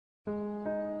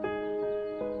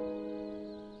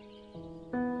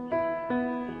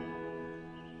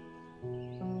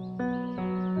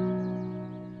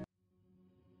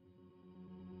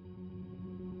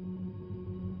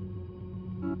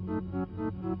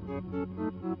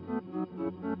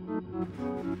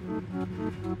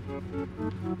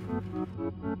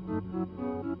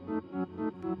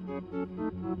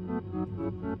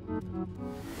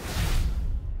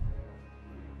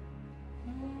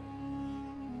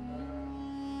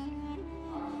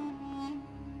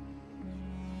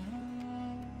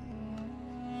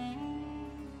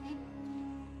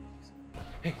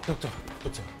Hey, doctor.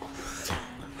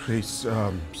 Chris,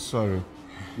 sorry,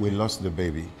 we lost the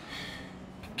baby.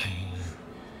 Okay.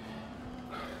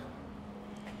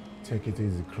 Take it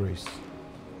easy, Chris.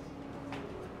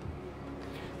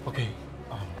 Okay,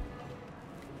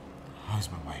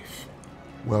 how's my wife?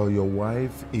 Well, your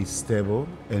wife is stable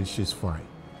and she's fine.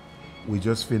 We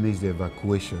just finished the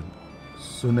evacuation.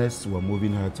 Soonest we're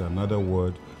moving her to another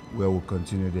ward where we'll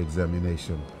continue the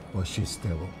examination, but she's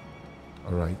stable.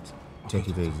 All right? Take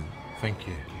it easy. Thank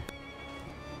you.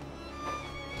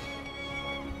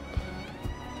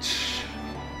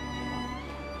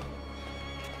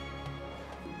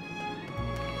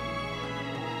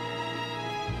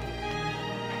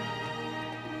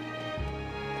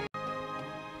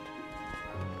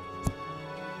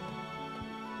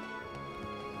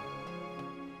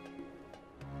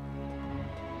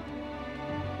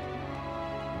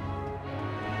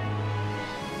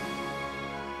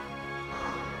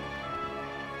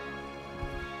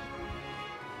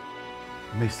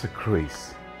 Mr.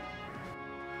 Chris,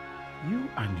 you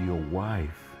and your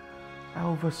wife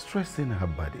are overstressing her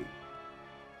body.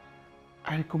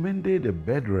 I recommended a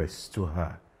bed rest to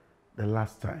her the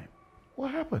last time.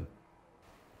 What happened?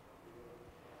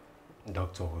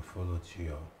 Doctor, we followed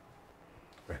your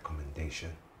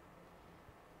recommendation.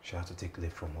 She had to take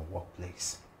leave from her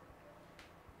workplace.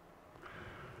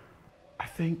 I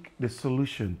think the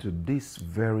solution to this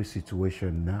very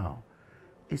situation now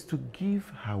is to give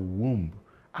her womb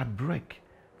a break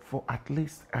for at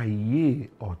least a year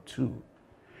or two.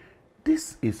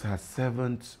 This is her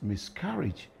 7th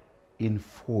miscarriage in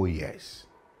 4 years.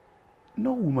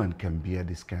 No woman can bear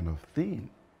this kind of thing.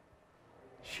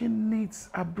 She needs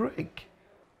a break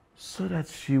so that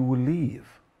she will live.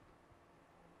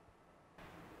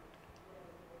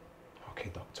 Okay,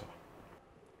 doctor.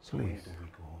 So Please. when do we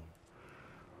go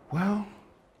home?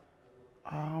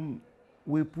 Well,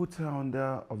 we put her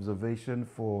under observation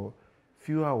for a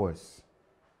few hours.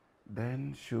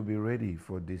 Then she'll be ready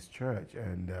for discharge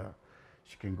and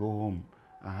she can go home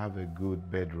and have a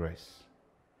good bed rest.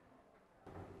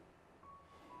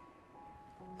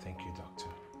 Thank you, doctor.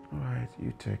 All right,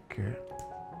 you take care.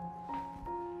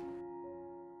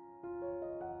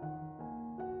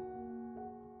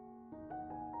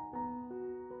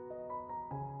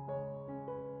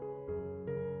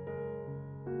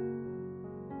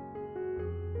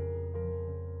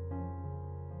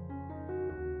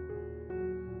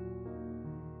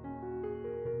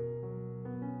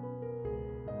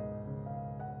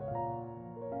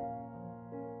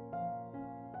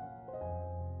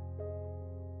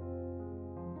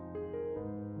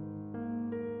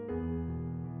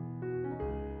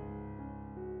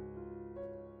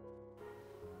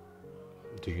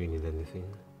 Do you need anything?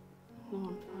 No,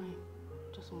 I'm fine.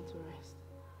 Just want to rest.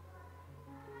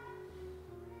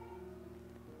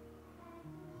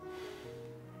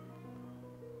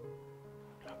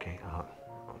 Okay,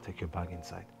 I'll take your bag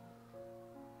inside.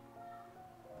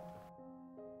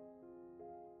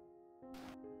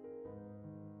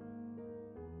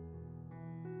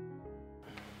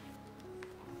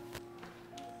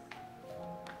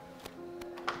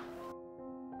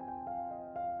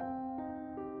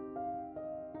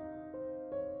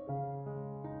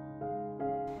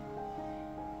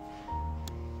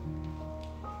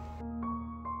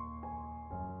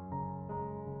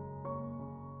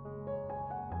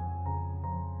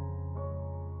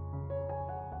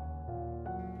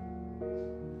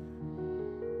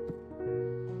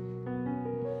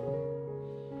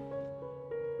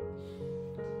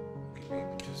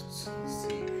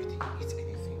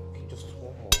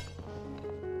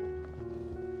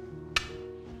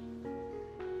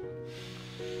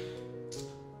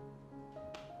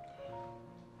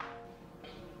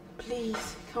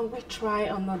 Please, can we try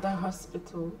another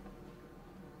hospital?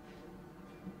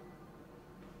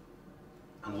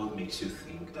 And what makes you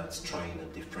think that trying a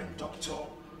different doctor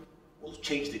will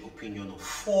change the opinion of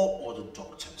 4 other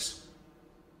doctors?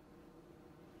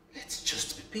 Let's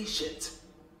just be patient.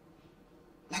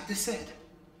 Like they said,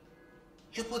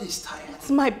 your body's tired.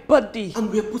 It's my body. And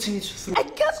we're putting it through. I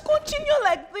can't continue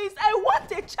like this. I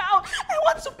want a child. I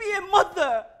want to be a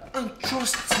mother. And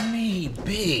trust me,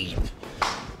 babe.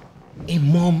 A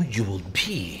mom you will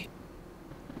be.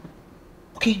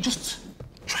 Okay, just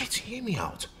try to hear me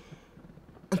out.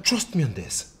 And trust me on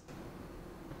this.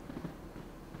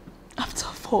 After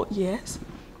 4 years?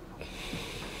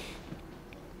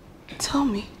 Tell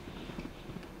me,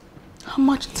 how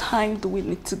much time do we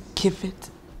need to give it?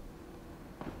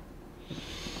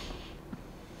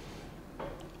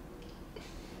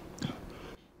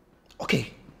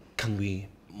 Okay, can we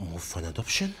move for an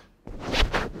adoption?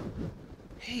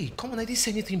 Hey, come on, I didn't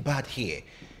say anything bad here.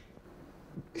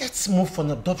 Let's move for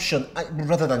an adoption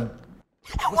rather than...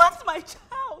 I want my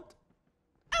child!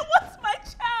 I want my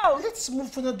child! Let's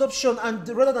move for an adoption and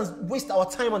rather than waste our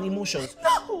time and emotions.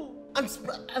 No!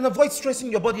 And avoid stressing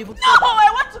your body even No,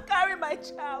 I want to carry my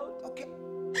child. Okay.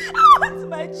 I want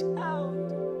my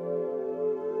child.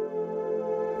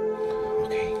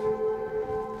 Okay.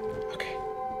 Okay.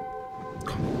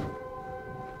 Come.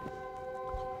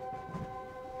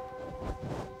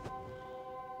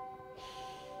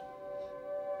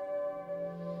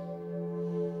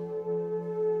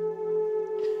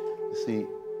 You see,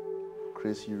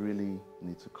 Chris, you really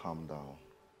need to calm down,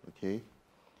 okay?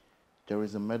 There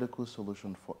is a medical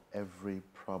solution for every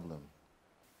problem.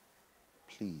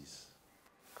 Please,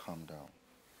 calm down.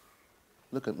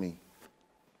 Look at me.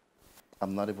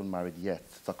 I'm not even married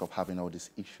yet, to talk of having all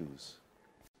these issues.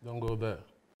 Don't go there.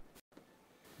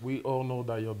 We all know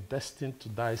that you're destined to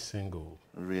die single.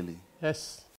 Really?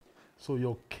 Yes. So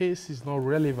your case is not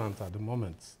relevant at the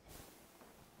moment.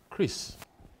 Chris,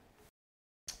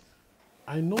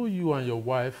 I know you and your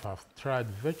wife have tried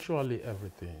virtually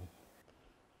everything,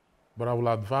 but I will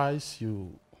advise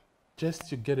you just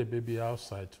to get a baby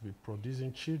outside to be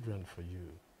producing children for you.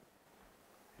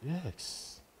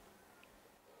 Yes.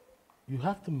 You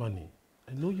have the money.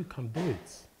 I know you can do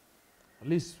it. At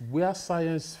least where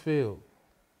science fails,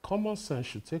 common sense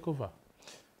should take over.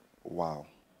 Wow.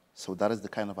 So that is the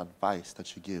kind of advice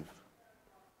that you give.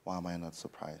 Why am I not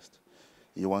surprised?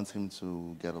 You want him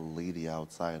to get a lady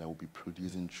outside that will be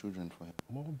producing children for him.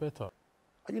 More better.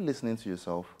 Are you listening to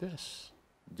yourself? Yes.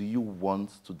 Do you want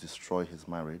to destroy his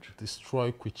marriage?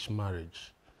 Destroy which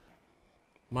marriage?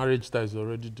 Marriage that is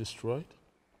already destroyed?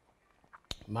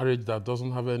 Marriage that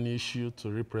doesn't have any issue to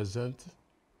represent?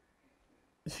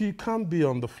 You can't be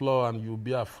on the floor and you'll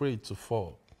be afraid to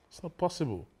fall. It's not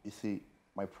possible. You see,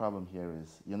 my problem here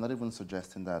is you're not even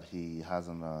suggesting that he has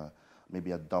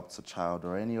maybe adopts a child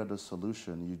or any other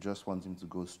solution. You just want him to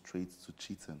go straight to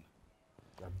cheating.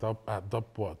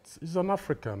 Adopt what? He's an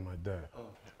African, my dear.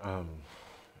 Oh,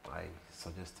 I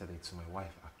suggested it to my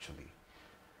wife, actually.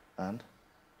 And?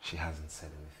 She hasn't said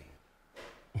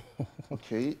anything.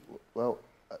 Okay, well...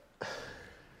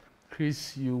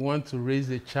 Chris, you want to raise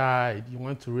a child. You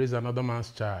want to raise another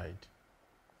man's child.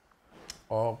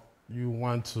 Or you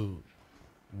want to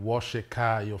wash a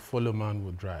car your fellow man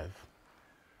will drive.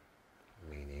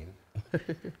 Meaning?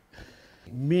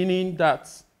 Meaning that,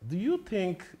 do you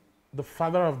think the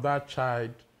father of that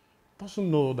child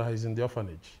doesn't know that he's in the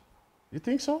orphanage? You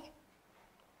think so?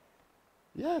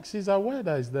 Yes, he's aware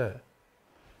that he's there.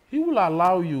 He will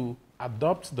allow you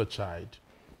adopt the child,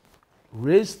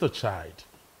 raise the child.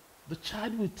 The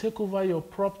child will take over your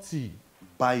property.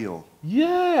 Bio.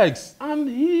 Yes, and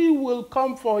he will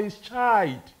come for his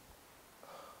child.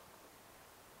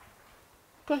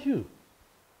 Look at you.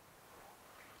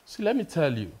 See, let me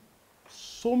tell you,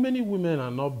 so many women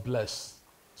are not blessed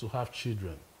to have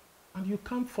children, and you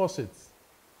can't force it.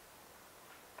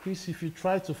 Chris, if you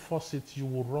try to force it, you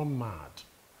will run mad.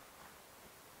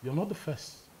 You're not the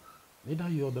first, neither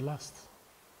you're the last.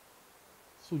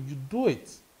 So you do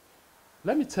it.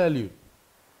 Let me tell you,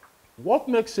 what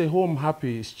makes a home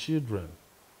happy is children.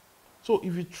 So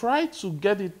if you try to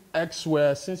get it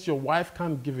elsewhere, since your wife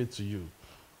can't give it to you,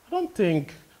 I don't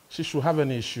think she should have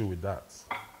any issue with that.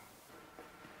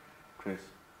 Chris,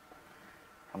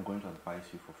 I'm going to advise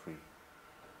you for free.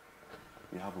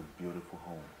 You have a beautiful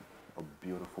home, a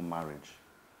beautiful marriage.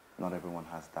 Not everyone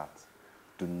has that.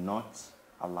 Do not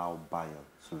allow Bayo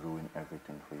to ruin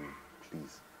everything for you,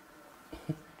 please.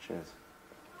 Cheers.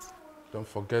 Don't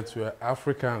forget we're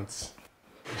Africans.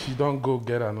 You don't go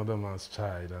get another man's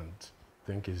child and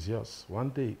think it's yours.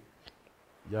 One day,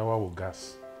 Yawa will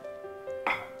gas.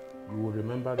 You will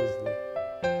remember this day.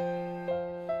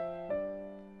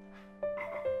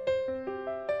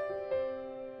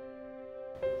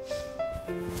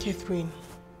 Catherine,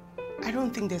 I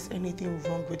don't think there's anything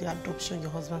wrong with the adoption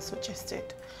your husband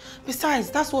suggested. Besides,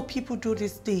 that's what people do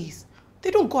these days.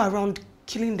 They don't go around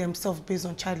killing themselves based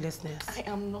on childlessness. I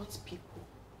am not people.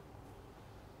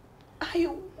 I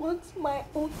want my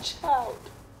own child.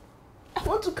 I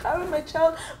want to carry my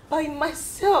child by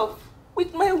myself,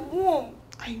 with my womb.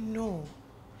 I know,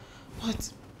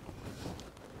 but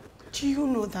do you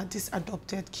know that this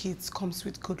adopted kids comes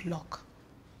with good luck?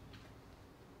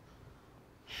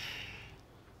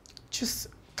 Just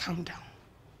calm down.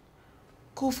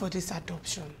 Go for this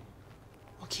adoption,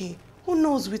 okay? Who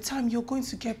knows, with time you're going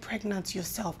to get pregnant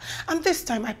yourself. And this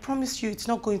time, I promise you, it's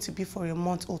not going to be for a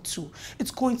month or two.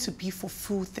 It's going to be for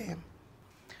full term.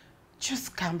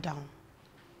 Just calm down.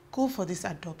 Go for this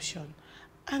adoption.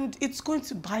 And it's going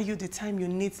to buy you the time you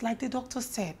need, like the doctor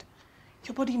said.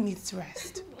 Your body needs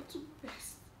rest. I don't want to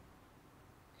rest.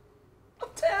 I'm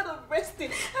tired of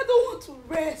resting. I don't want to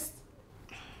rest.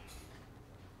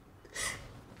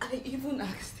 I even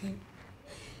asked him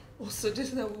or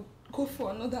suggested I would go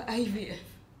for another IVF.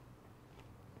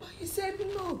 But he said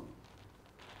no.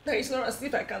 That it's not as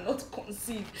if I cannot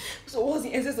conceive. So what's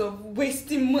the essence of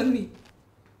wasting money?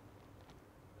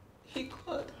 He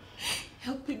called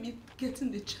helping me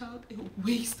getting the child a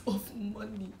waste of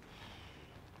money.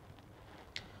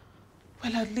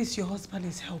 Well, at least your husband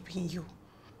is helping you.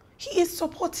 He is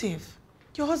supportive.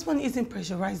 Your husband isn't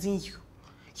pressurizing you.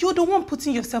 You're the one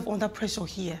putting yourself under pressure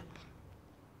here.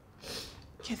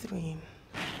 Catherine.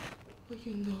 But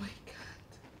you know I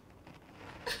can't.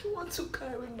 I want to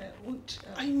carry my own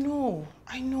child. I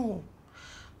know.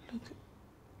 Look,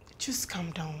 just calm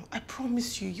down. I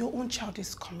promise you, your own child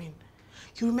is coming.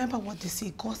 You remember what they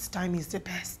say, God's time is the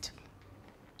best.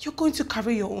 You're going to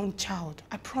carry your own child.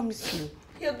 I promise you.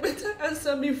 You had better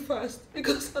answer me fast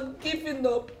because I'm giving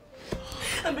up.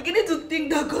 I'm beginning to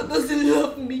think that God doesn't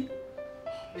love me.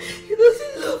 He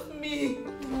doesn't love me.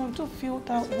 No, don't feel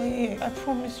that way. I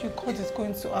promise you God is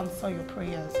going to answer your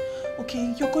prayers.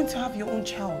 Okay? You're going to have your own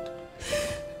child.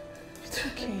 It's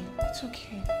okay. It's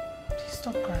okay. Please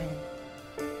stop crying.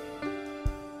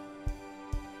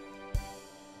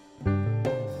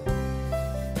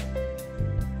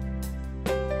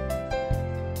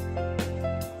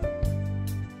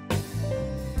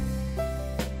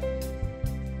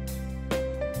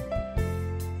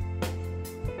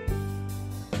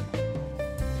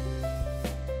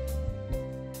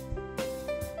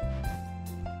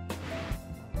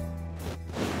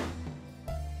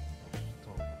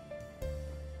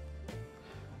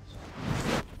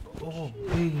 Oh,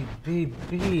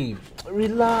 babe,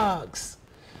 relax.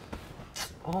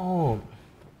 Oh.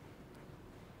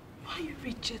 Why are you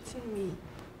rejecting me?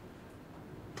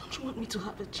 Don't you want me to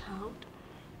have a child?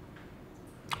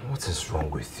 What is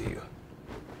wrong with you?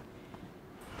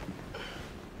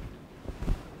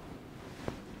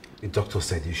 The doctor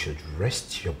said you should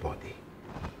rest your body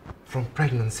from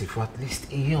pregnancy for at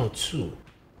least a year or two.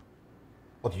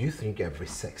 Or do you think every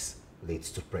sex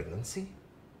leads to pregnancy?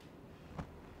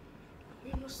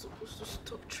 We're not supposed to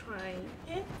stop trying,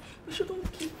 eh? We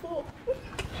shouldn't give up.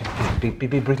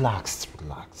 Babe, relax.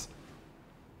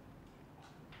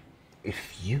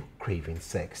 If you craving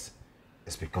sex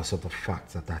is because of the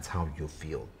fact that that's how you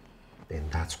feel, then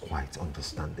that's quite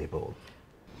understandable.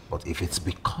 But if it's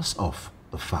because of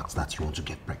the fact that you want to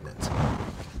get pregnant,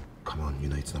 come on, you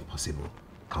know it's not possible.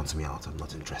 Count me out, I'm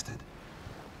not interested.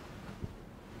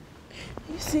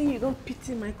 You saying you don't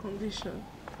pity my condition?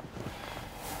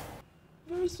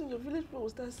 Very soon your village people will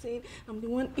start saying I'm the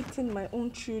one eating my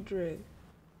own children.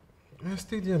 I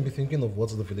stay there and be thinking of what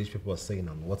the village people are saying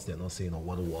and what they're not saying or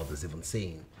what the world is even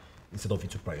saying, instead of you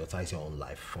to prioritize your own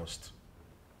life first.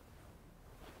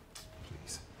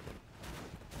 Please.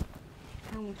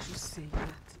 Why won't you say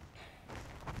that?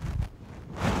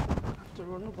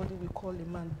 After all, nobody will call a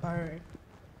man barren.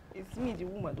 It's me, the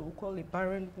woman, that will call a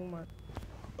barren woman.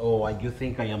 Oh, and you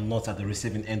think I am not at the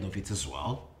receiving end of it as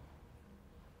well?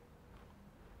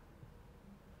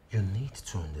 You need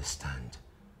to understand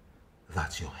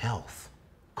that your health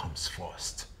comes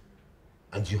first,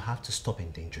 and you have to stop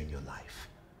endangering your life.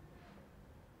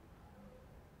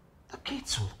 The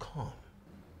kids will come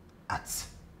at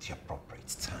the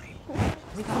appropriate time.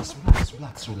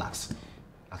 Relax.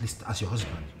 At least as your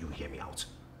husband, you hear me out.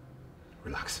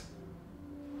 Relax.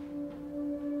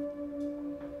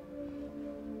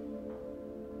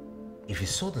 If you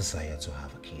so desire to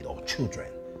have a kid or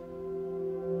children,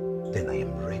 then I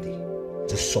am ready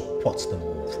to support the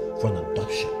move for an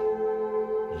adoption.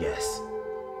 Yes.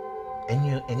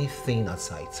 Anything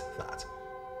aside that,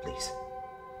 please,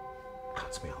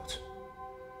 count me out.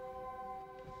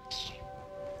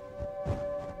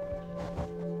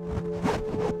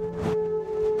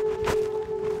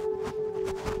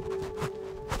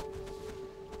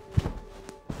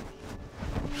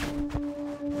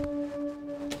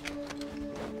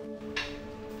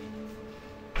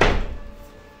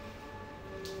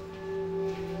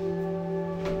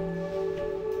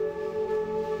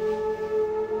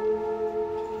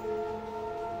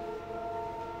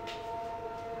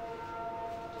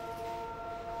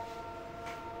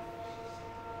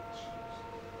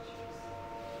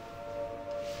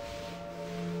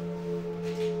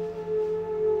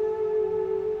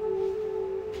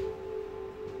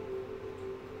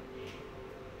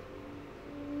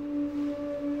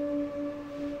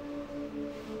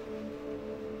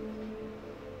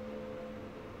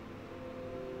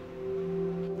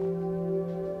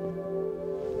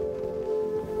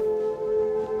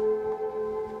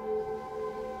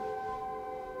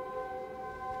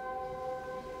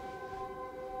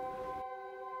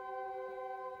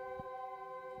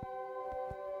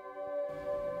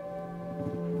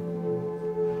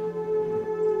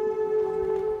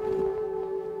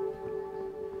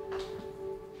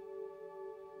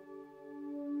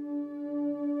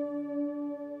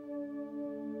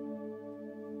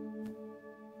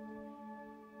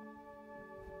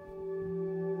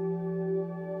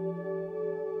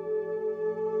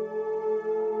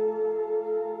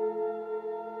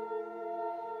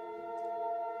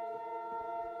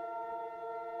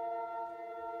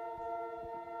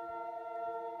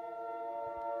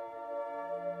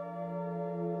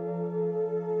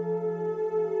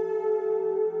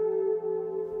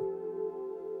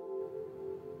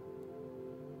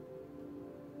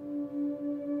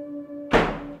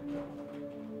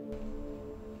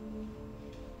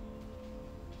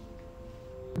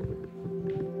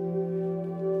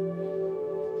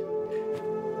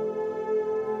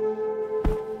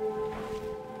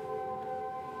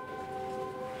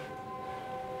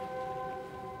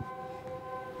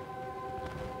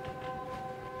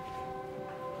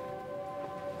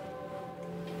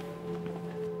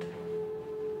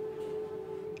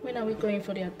 When are we going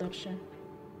for the adoption?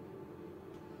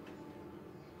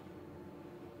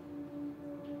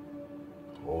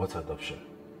 What adoption?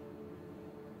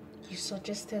 You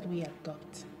suggested we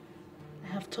adopt. I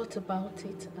have thought about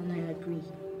it and I agree.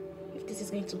 If this is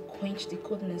going to quench the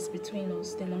coldness between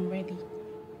us, then I'm ready.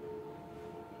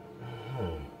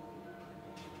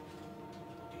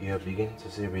 You're beginning to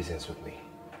see reasons with me.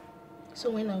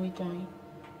 So when are we going?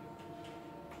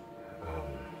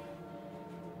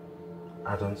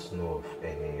 I don't know of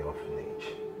any orphanage.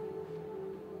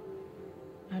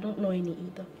 I don't know any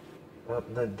either.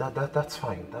 That's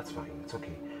fine. That's fine. It's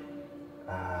okay.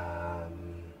 I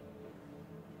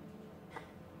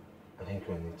think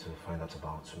we need to find out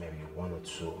about maybe one or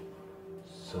two.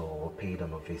 So we'll pay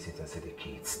them a visit and see the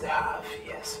kids they have,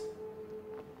 yes.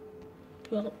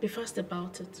 Well, be fast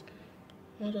about it.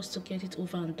 I want us to get it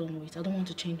over and done with. I don't want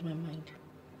to change my mind.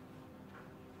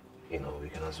 You know, we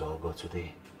can as well go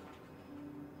today.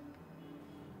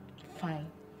 Fine.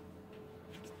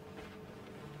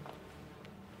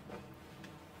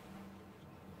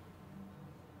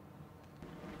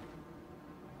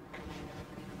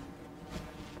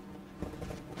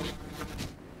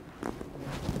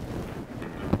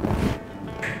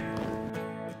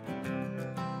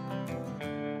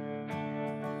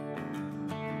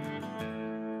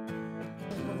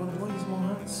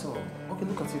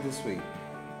 This way,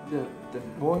 the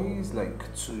boy is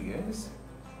like 2 years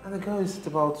and the girl is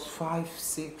about 5,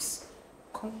 6.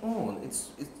 Come on, it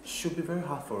should be very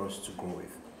hard for us to grow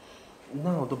with.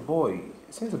 Now the boy,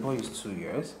 since the boy is 2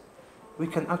 years, we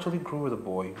can actually grow with the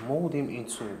boy, mold him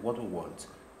into what we want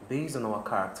based on our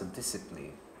character,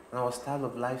 discipline, and our style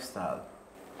of lifestyle.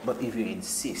 But if you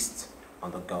insist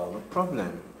on the girl, no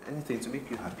problem, anything to make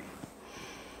you happy.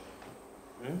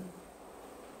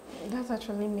 That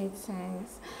actually made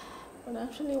sense. But I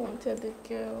actually wanted the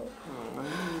girl. Oh,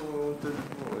 I wanted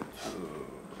the boy too.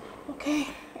 Okay,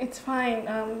 it's fine.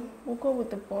 We'll go with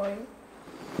the boy.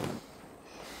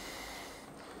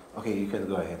 Okay, you can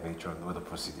go ahead, Matron, with the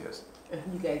procedures.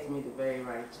 You guys made a very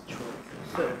right choice.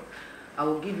 So, I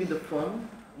will give you the form.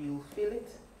 You'll fill it,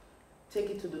 take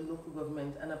it to the local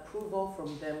government, and approval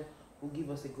from them will give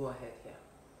us a go-ahead here.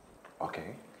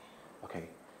 Okay, okay.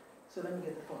 So let me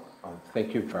get the form. Oh,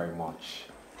 thank you very much.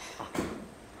 Okay.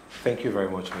 Thank you very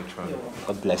much, Matron. You're welcome.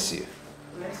 God bless you.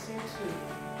 Bless you too.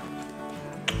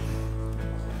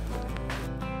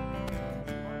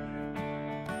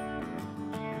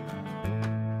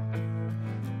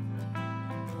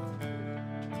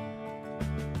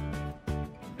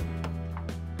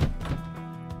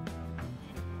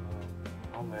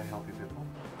 How may I help you people?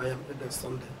 I am Eden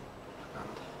Sunday.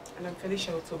 And I'm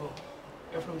Felicia Otobo.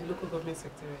 You're from the local government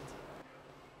secretariat.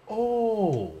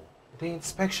 Oh, the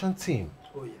inspection team.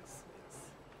 Oh, yes,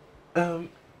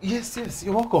 yes. Yes,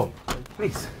 you're welcome.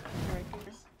 Please. All right,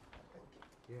 please.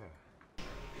 Yeah.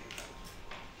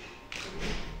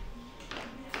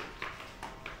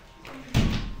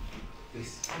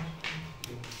 Please.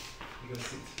 You can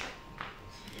sit.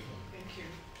 Thank you.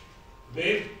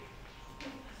 Babe?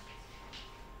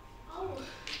 Oh.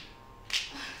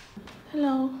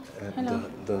 Hello. Hello.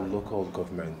 The local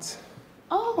government.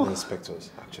 Oh. The inspectors,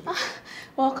 actually.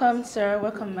 Welcome, sir.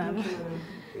 Welcome, ma'am.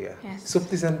 Yeah. Yes. So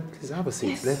please have a seat.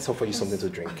 Yes. Let's offer you something to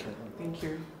drink. Thank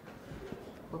you.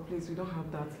 But please, we don't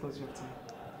have that luxury of time,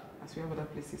 as we have other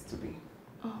places to be.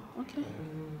 Oh, okay.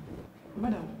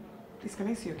 Madam, please, can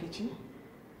I see your kitchen?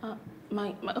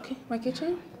 My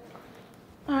kitchen?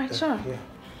 All right, sure.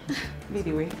 Yeah. Lead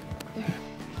the way.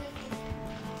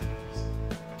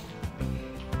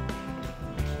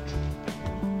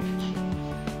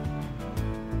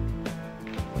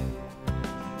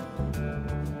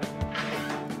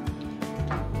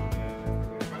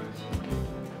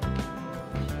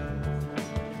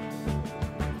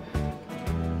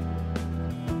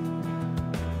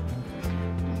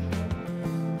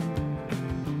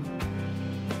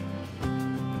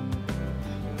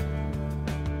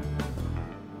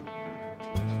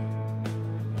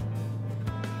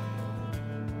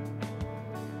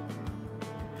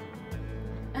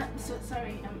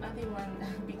 Sorry, I'm adding one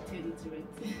big teddy to it.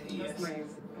 That's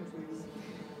nice. That's nice.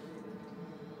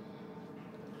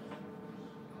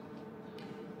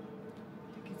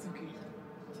 It's okay.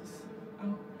 Just,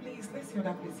 please, let's see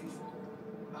other places.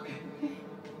 Okay.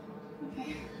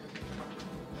 Okay.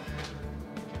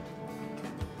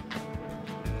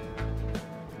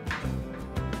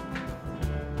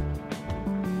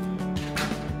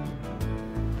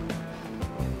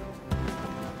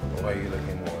 Why are you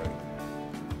looking worried?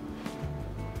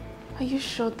 Are you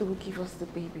sure they will give us the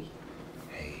baby?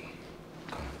 Hey,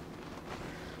 come.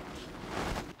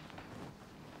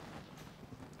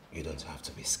 You don't have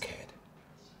to be scared.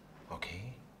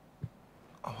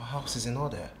 house is in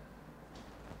order.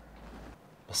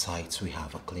 Besides, we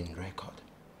have a clean record.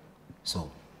 So,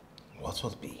 what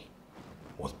will be,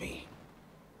 will be.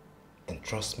 And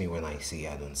trust me when I say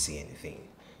I don't see anything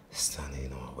standing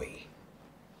in our way.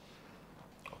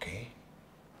 Okay?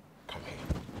 Come here.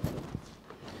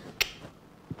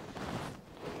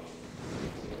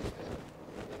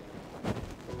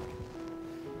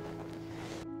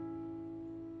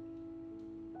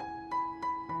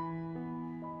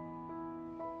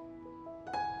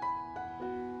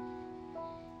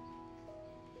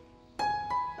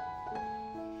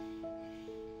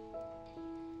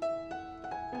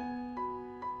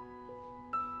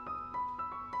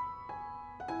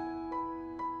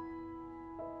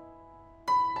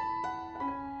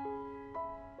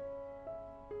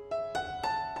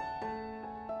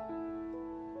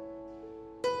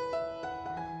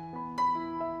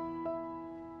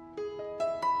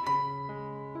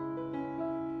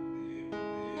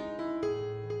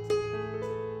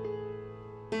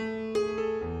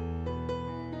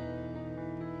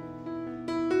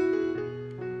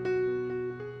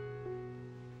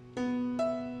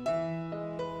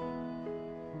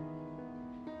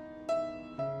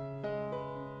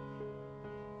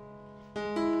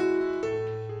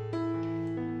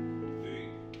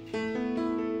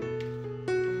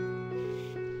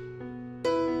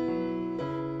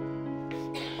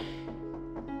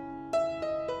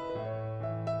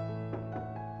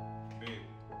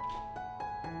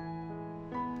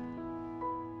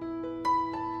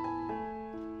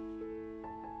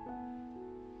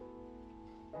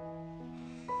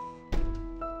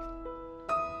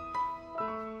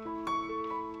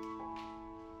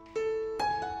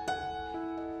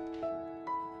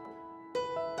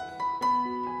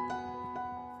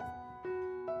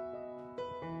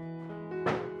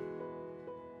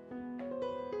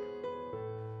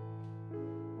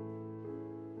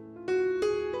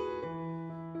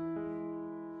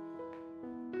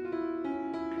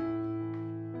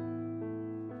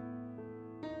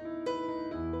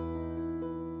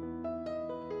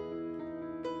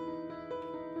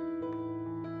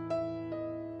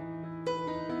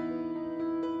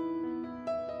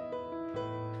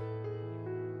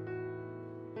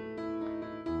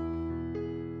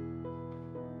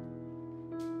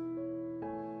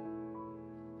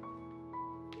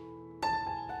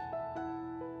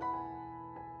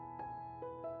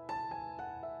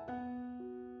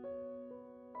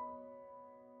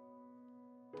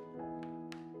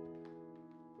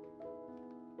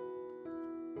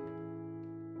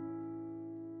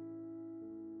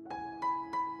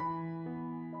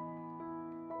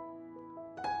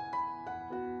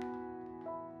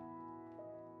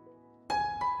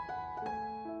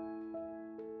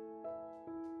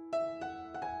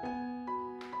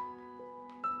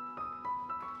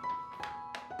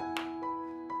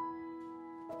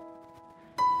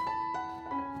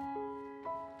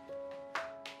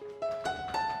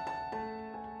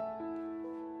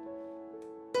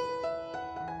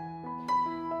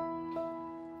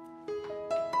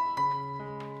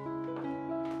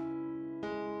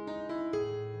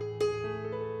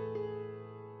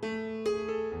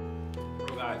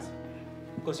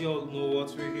 Because you all know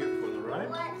what we're here for, right?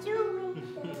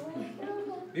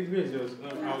 Maybe it's yours.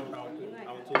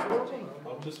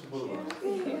 I'll toast both of us.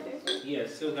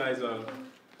 Yes, so guys,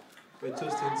 we're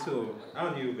toasting to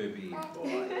our new baby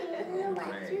boy,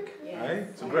 Greg.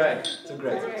 Right? To Greg. To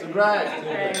Greg. To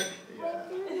Greg.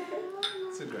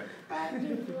 To Greg. Hi.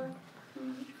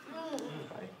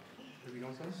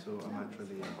 So I'm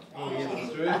actually. Oh yes,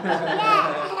 that's true.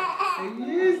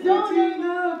 Yes, don't you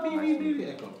know,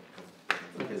 baby. Come.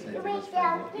 Okay, so give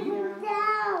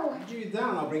me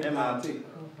down. I'll bring it down too.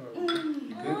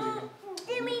 You good?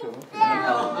 Give me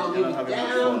down. I'll give you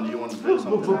down. You want to play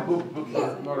something?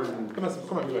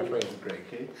 Come on, be my friend, Greg.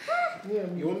 Okay. Yeah.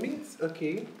 You want meat?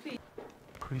 Okay.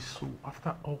 Chris, so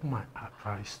after all my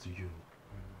advice to you,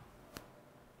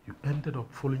 you ended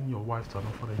up following your wife to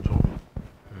another job.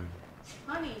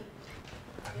 Honey.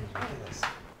 Yes.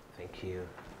 Thank you.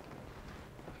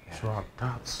 So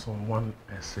adopt someone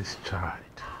else's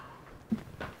child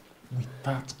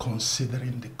without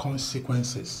considering the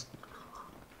consequences.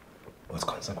 What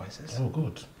consequences? Oh,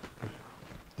 good.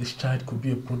 This child could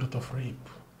be a product of rape.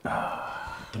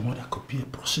 The mother could be a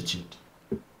prostitute.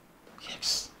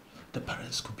 Yes, the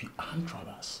parents could be armed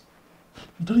robbers.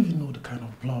 You don't even know the kind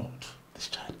of blood this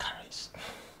child carries.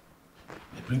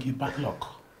 They bring you bad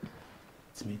luck.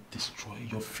 It may destroy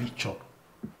your future.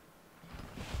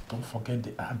 Don't forget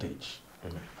the adage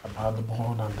about the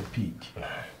born and the pig.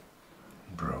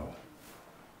 Bro,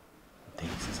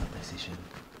 this is a decision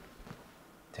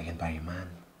taken by a man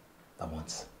that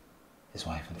wants his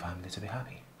wife and family to be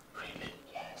happy. Really?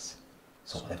 Yes.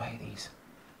 So whatever it is,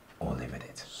 we'll live with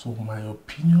it. So my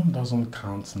opinion doesn't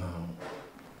count now.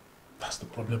 That's the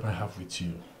problem I have with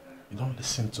you. You don't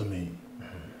listen to me.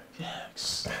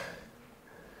 Yes.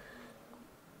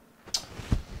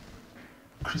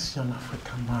 Christian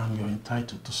African man, you're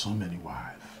entitled to so many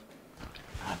wives.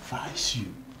 I advise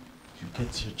you, you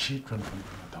get your children from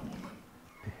another woman.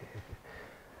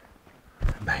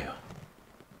 Bayo,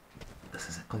 this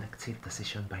is a collective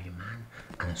decision by a man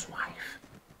and his wife.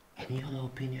 Any other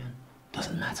opinion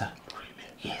doesn't matter.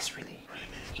 Really? Yes, really.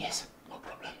 Really? Yes. No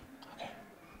problem. Okay.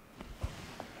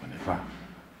 Whenever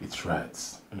it's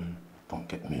right, don't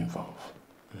get me involved.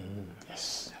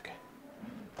 Yes. Okay.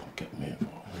 Don't get me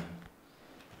involved.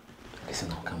 Listen,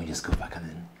 now, can we just go back and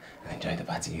then enjoy the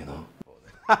party, you know?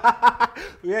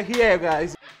 We're here,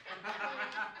 guys.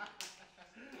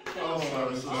 Sorry.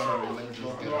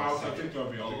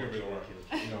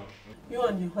 You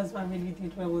and your husband really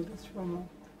did well with this promo.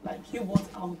 Like, you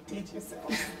won't outdate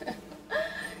yourself.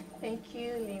 Thank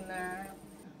you, Lina.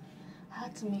 I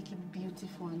had to make it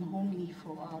beautiful and homely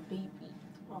for our baby.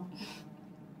 Oh.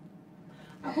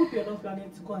 I hope you're not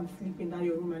planning to go and sleep in that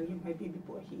your room and leave my baby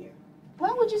boy here.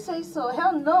 Why would you say so?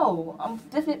 Hell no. I'm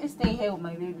definitely staying here with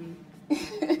my baby.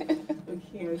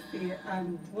 Okay, I see.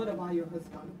 And what about your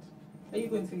husband? Are you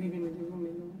going to leave him in the room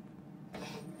alone?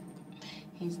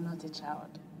 He's not a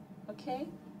child, okay?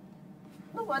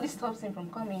 Nobody stops him from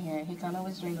coming here. He can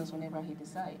always join us whenever he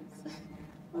decides.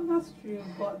 Well, that's true,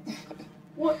 but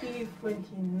what if when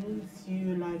he needs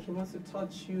you, like he wants to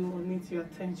touch you or needs your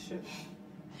attention?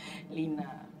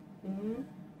 Lina,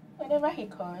 whenever he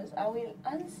calls, I will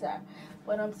answer.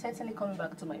 But I'm certainly coming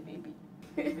back to my baby.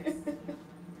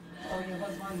 Oh, your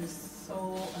husband is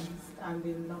so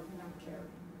understanding, loving, and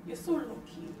caring. You're so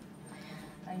lucky.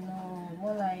 I know,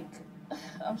 more like,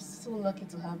 I'm so lucky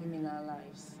to have him in our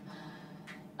lives.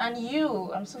 And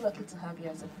you, I'm so lucky to have you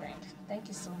as a friend. Thank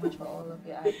you so much for all of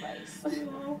your advice. You're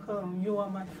welcome. You are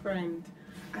my friend.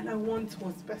 And I want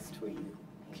what's best for you.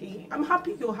 Okay? I'm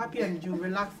happy you're happy and you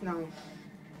relax now.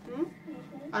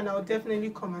 And I'll definitely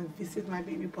come and visit my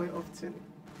baby boy often.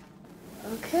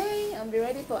 Okay, I'll be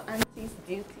ready for Auntie's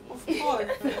duty. Of course.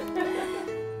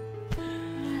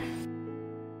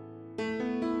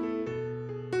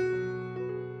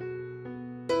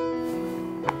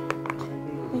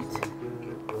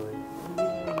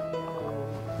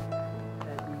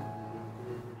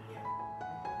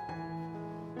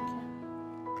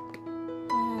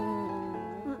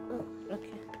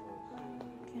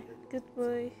 Good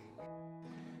boy.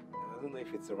 I don't know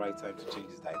if it's the right time to change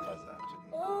his diapers, actually.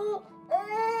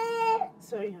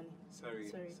 Sorry, honey. Sorry.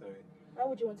 Why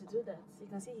would you want to do that? You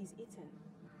can see he's eating.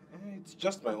 It's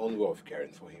just my own way of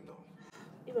caring for him now.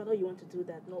 If I know you want to do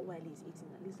that, not while he's eating,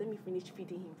 at least let me finish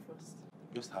feeding him first.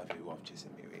 Just have your way of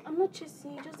chasing me away. I'm not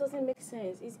chasing, it just doesn't make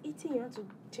sense. He's eating, you want to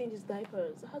change his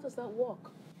diapers. How does that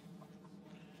work?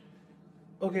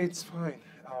 Okay, it's fine.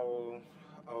 I'll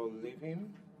leave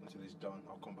him until he's done.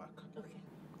 I'll come back. Okay.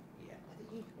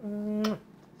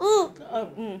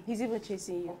 He's even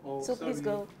chasing you. So sorry. please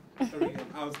go. Sorry,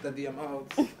 I'm out, Daddy. I'm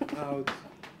out. Out.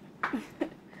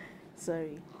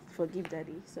 Sorry. Forgive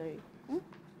Daddy. Sorry.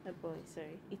 My boy,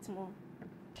 sorry. Eat more.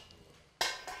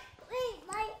 Wait,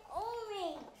 my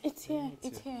orange. It's here.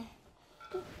 It's here.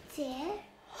 There.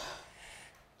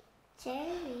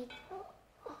 Jerry.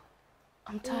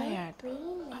 I'm tired.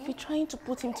 I've been trying to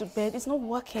put him to bed. It's not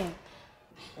working.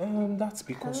 That's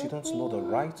because you don't know the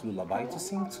right lullaby to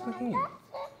sing to him.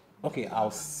 Okay, I'll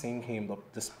sing him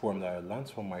this poem that I learned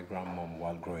from my grandmom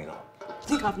while growing up. I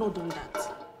think I've not done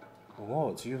that.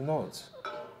 What? You've not?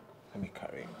 Let me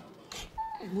carry him.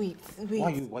 Wait.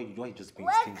 Why are you just being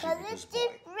stingy with this boy?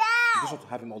 You just want to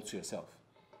have him all to yourself.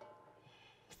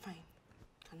 Fine.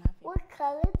 Can I have him? What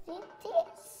color is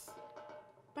this?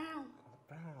 Brown.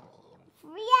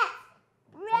 Yes.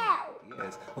 Brown.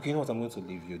 Yes. Okay, you know what? I'm going to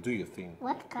leave you. Do your thing.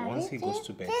 What color Once he is goes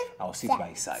to bed, this? I'll sit by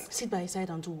his side. Sit by his side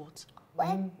and do what?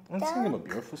 And sing him a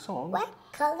beautiful song. What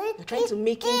color You're trying to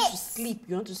make him to sleep.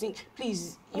 You want to sing.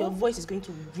 Please, your voice is going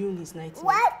to ruin his night.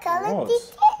 What color What? is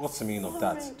this? What's the meaning of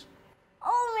that?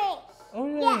 Orange.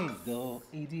 Orange, though,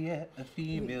 idiot, a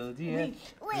female deer.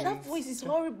 Wait, that voice is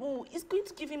horrible. It's going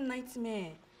to give him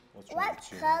nightmare. What's wrong What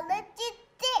with you? color is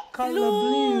this? Color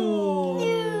blue.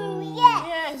 Blue.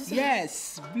 Yes.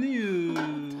 Yes, blue.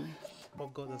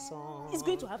 But got a song. He's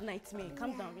going to have nightmare.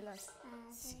 Calm down, relax.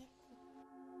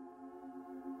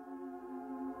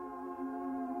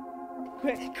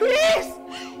 Chris! Chris!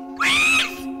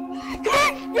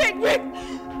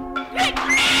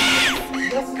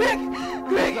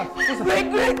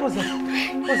 What's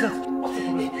that?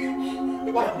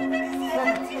 What?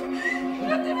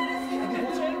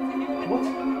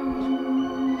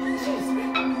 Jeez.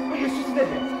 She's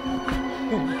dead.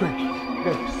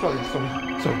 Greg, sorry.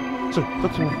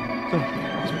 Talk to me. Sorry.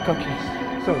 Let's be cocky.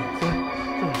 Sorry.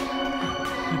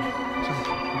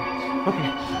 Okay.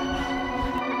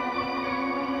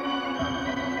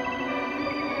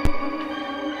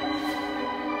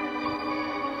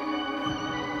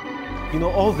 You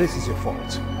know, all this is your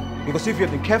fault. Because if you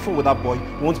had been careful with that boy,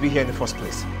 you won't be here in the first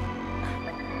place.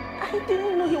 I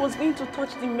didn't know he was going to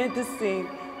touch the medicine.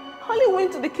 Holly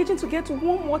went to the kitchen to get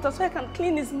warm water so I can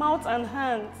clean his mouth and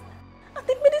hands. And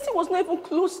the medicine was not even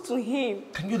close to him.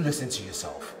 Can you listen to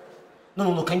yourself?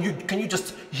 No. Can you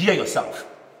just hear yourself?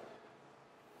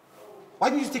 Why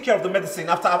didn't you take care of the medicine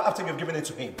after you've given it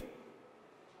to him?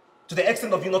 To the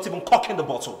extent of you not even corking the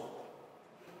bottle.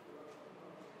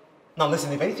 Now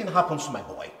listen, if anything happens to my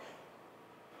boy,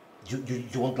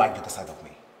 you won't like the other side of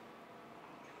me.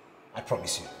 I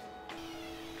promise you.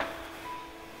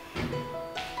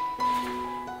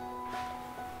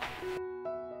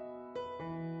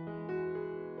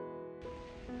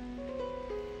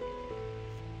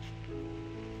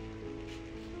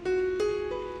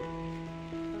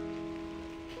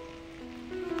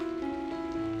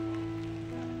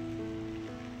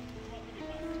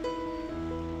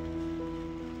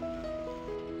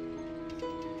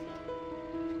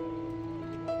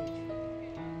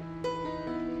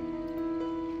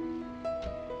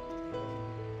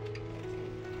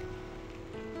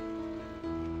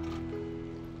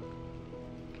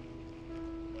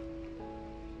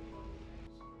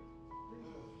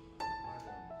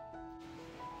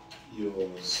 Your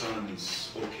son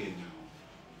is okay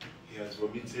now. He has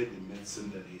vomited the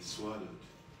medicine that he swallowed.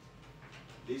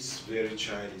 This very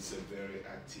child is a very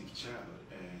active child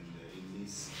and he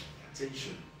needs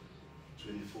attention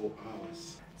 24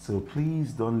 hours. So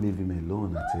please don't leave him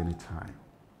alone at any time.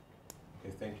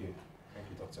 Okay, thank you. Thank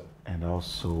you, doctor. And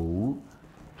also,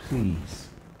 please,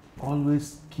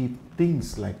 always keep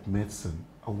things like medicine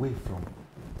away from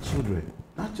children.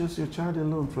 Not just your child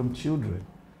alone, from children.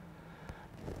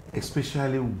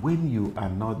 Especially when you are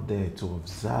not there to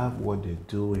observe what they're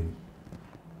doing.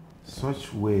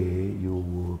 Such way you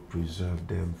will preserve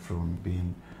them from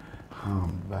being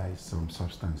harmed by some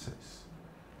substances.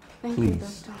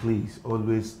 Please,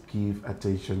 always give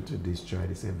attention to this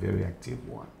child. It's a very active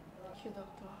one. Thank you,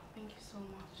 doctor. Thank you so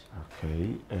much.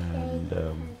 Okay, and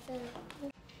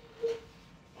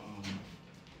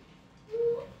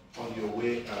on your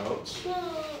way out,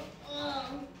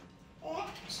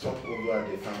 stop over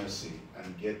at the pharmacy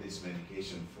and get this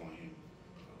medication for him.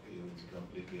 Okay, you'll be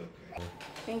completely okay.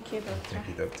 Thank you, doctor. Thank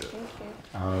you, doctor. Thank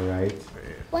you. All right.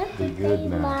 What Be did good they,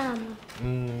 now. Mom?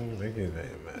 Thank you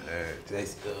very much.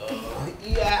 Let's go.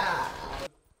 Yeah.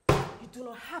 You do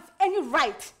not have any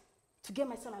right to get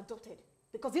my son adopted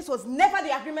because this was never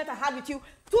the agreement I had with you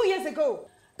 2 years ago.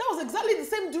 That was exactly the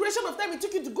same duration of time it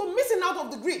took you to go missing out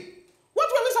of the grid. What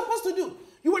were we supposed to do?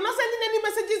 You were not sending any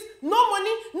messages, no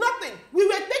money, nothing. We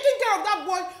were taking care of that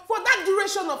boy for that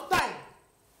duration of time.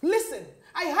 Listen,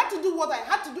 I had to do what I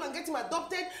had to do and get him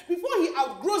adopted before he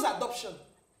outgrows adoption.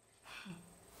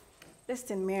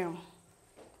 Listen, Miriam,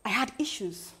 I had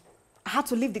issues. I had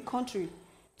to leave the country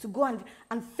to go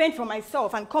and fend for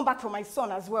myself and come back for my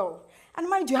son as well. And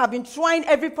mind you, have been trying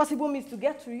every possible means to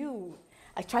get to you.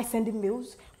 I tried sending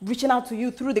mails, reaching out to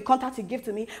you through the contacts you gave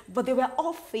to me, but they were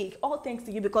all fake, all thanks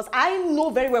to you, because I know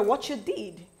very well what you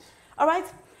did. All right?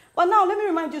 But now, let me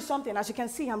remind you something. As you can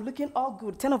see, I'm looking all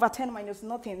good. 10 over 10 minus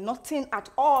nothing. Nothing at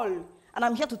all. And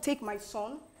I'm here to take my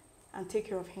son and take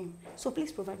care of him. So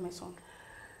please provide my son.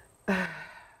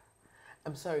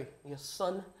 I'm sorry, your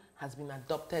son has been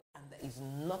adopted and there is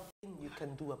nothing you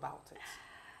can do about it.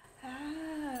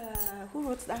 Ah, who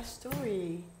wrote that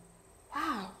story?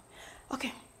 Wow.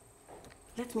 Okay,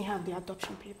 let me have the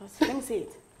adoption papers. Let me see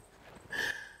it.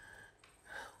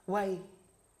 Why?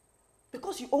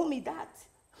 Because you owe me that.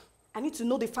 I need to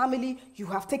know the family you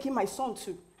have taken my son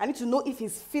to. I need to know if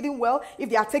he's feeling well, if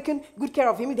they are taking good care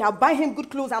of him, if they are buying him good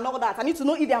clothes and all that. I need to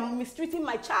know if they are mistreating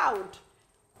my child.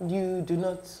 You do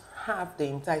not have the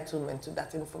entitlement to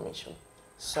that information.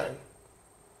 Sorry.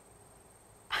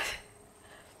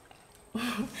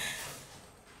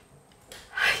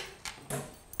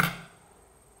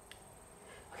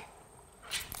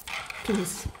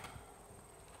 Please.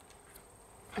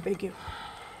 I beg you.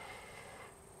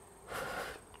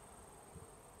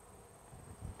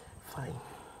 Fine.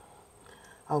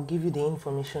 I'll give you the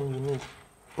information you need,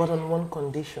 but on one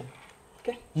condition.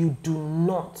 Okay. You do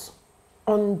not,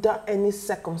 under any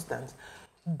circumstance,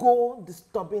 go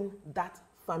disturbing that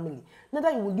family.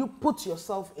 Neither will you put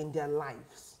yourself in their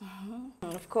lives.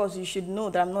 Of course, you should know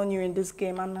that I'm not new in this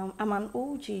game, and I'm an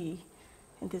OG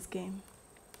in this game.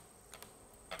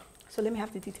 So let me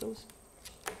have the details,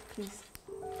 please.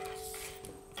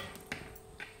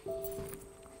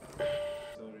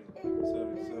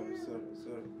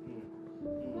 Sorry.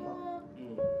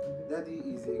 Daddy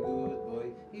is a good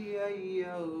boy.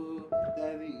 E-I-E-O.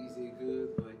 Daddy is a good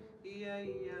boy.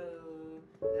 E-I-E-O.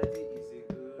 Daddy is a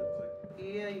good boy.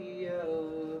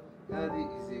 E-I-E-O. Daddy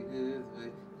is a good boy.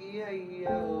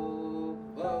 E-I-E-O.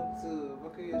 1, 2,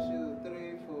 buckle your shoe. 3,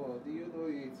 4. Do you know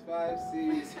it? 5,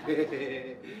 6.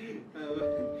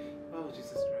 Oh,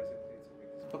 Jesus Christ.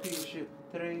 Buckle your shoe.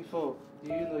 3, 4. Do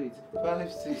you know it?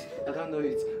 5, 6. I don't know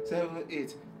it. 7, 8.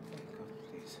 Thank God,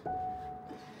 please.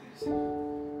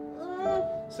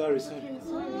 Sorry.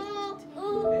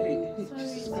 Hey,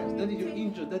 Jesus Christ. Daddy, you're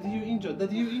injured. Daddy, you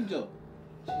injured.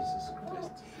 Jesus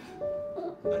Christ.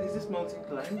 And is this mountain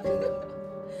climb?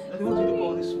 Daddy, what do you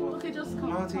call this one? Okay, just come.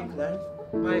 Mountain climb?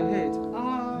 My head.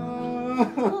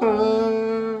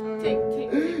 Take.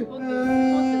 Hold this.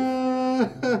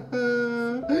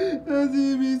 Daddy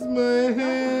miss my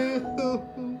head.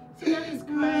 See, Daddy's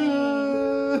crying.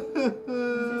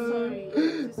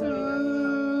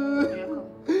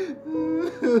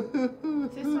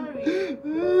 Say sorry, Daddy. Say sorry.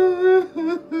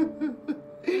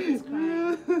 Daddy's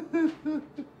crying.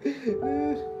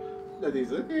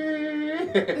 Daddy's okay.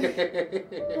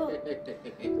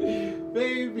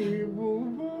 Baby boo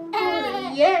boo.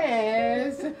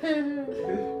 Yes.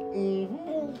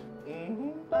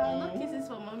 No kisses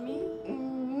for mommy.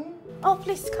 Oh,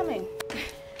 please come in.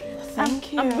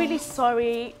 Thank you. I'm really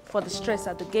sorry for the stress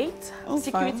at the gate. Oh,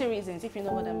 Security fine. reasons, if you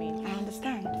know what I mean. I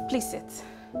understand. Please sit.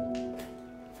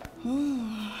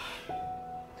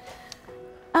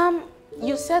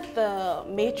 You said the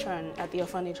matron at the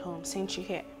orphanage home sent you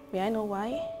here. May I know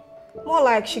why? More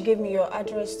like she gave me your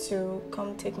address to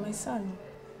come take my son.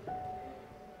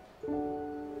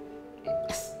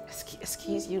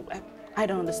 Excuse you, I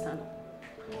don't understand.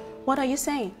 What are you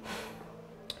saying?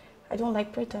 I don't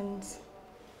like pretense.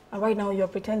 And right now you're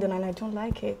pretending and I don't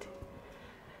like it.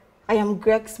 I am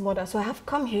Greg's mother, so I have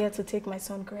come here to take my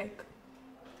son Greg.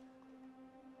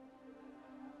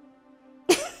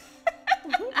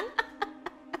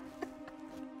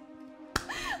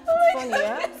 It's funny,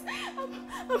 yeah?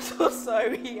 I'm so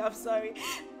sorry, I'm sorry.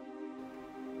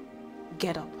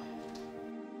 Get up.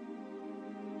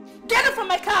 Get up from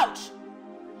my couch!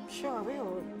 Sure, I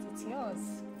will. It's yours.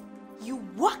 You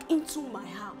walk into my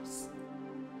house,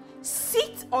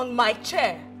 sit on my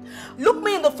chair, look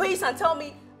me in the face and tell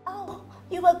me, oh,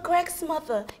 you are Greg's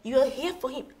mother, you are here for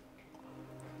him.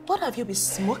 What have you been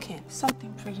smoking?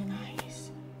 Something pretty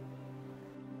nice.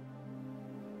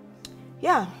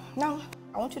 Yeah, now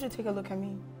I want you to take a look at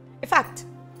me. In fact,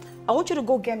 I want you to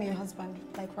go get me your husband,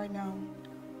 like right now.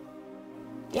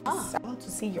 Yes, I want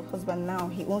to see your husband now.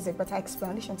 He wants a better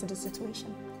explanation to the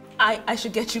situation. I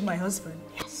should get you my husband.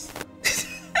 Yes.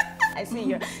 I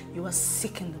see you are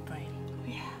sick in the brain.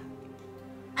 Yeah.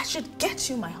 I should get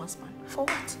you my husband. For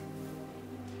what?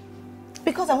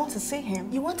 Because I want to see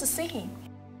him. You want to see him?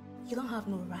 You don't have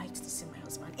no right to see my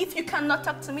husband. If you cannot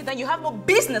talk to me, then you have no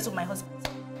business with my husband.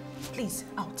 Please,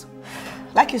 out.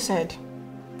 Like you said,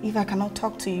 if I cannot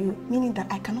talk to you, meaning that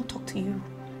I cannot talk to you,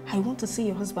 I want to see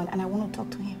your husband and I want to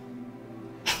talk to him.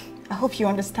 I hope you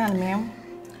understand, ma'am.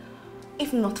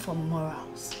 If not for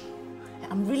morals,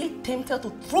 I'm really tempted to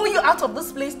throw you out of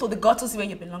this place to the gutters where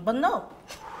you belong. But no,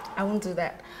 I won't do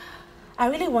that. I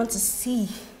really want to see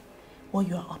what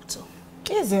you are up to.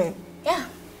 Is it? Yeah.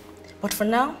 But for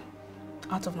now,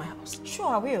 out of my house. Sure,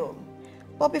 I will.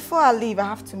 But before I leave, I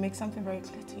have to make something very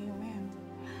clear to you, ma'am.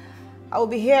 I will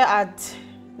be here at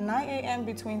 9 a.m.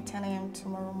 between 10 a.m.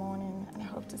 tomorrow morning, and I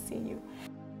hope to see you.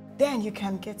 Then you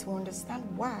can get to understand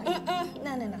why.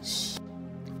 No. Shh.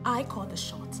 I call the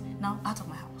shots. Now, out of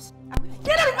my house.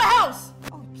 Get out of my house!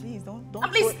 Oh, please, don't.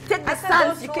 And please take the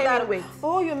stance you came in with.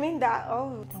 Oh, you mean that?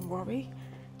 Oh, don't worry.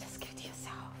 Just get to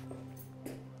yourself.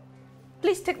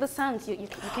 Please take the stance you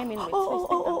came in with.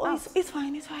 It's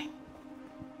fine, it's fine.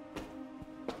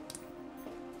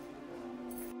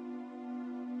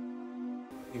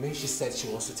 You mean she said she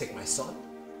wants to take my son?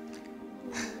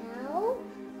 No.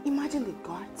 Imagine the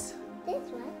guts. This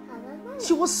one, Papa.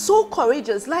 She was so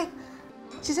courageous. Like,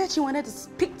 she said she wanted to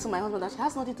speak to my husband, that she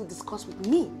has nothing to discuss with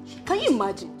me. Can you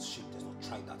imagine? She does not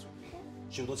try that with me.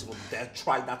 She will not even dare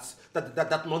try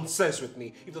that nonsense with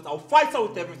me. If not, I'll fight her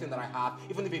with everything that I have,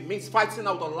 even if it means fighting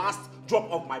out the last drop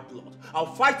of my blood.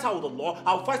 I'll fight her with the law.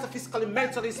 I'll fight her physically,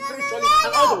 mentally, spiritually,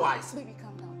 and otherwise. Baby,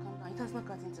 calm down, calm down. It has not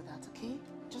gotten to that, okay?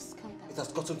 Just calm down. It has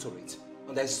gotten to it.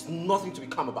 and there's nothing to be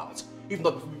calm about. If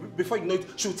not, before you know it,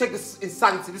 she will take this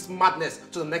insanity, this madness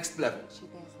to the next level. She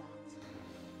dares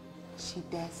not. She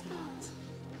dares not.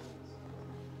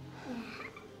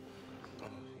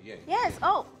 Yeah. Yes,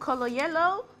 oh, color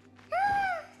yellow.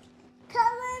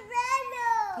 Color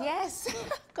yellow. Yes,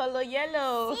 color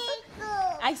yellow.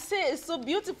 I say it's so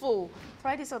beautiful.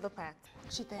 Try this other part.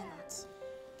 She dare not.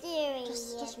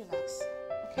 Just relax.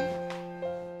 Okay.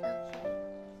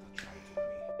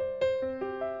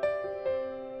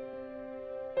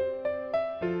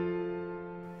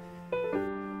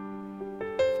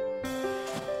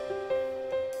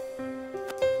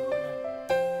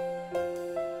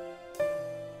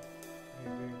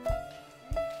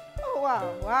 Oh,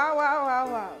 wow, wow, wow, wow,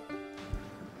 wow.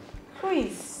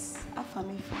 Chris,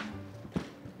 Afamifa.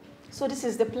 So this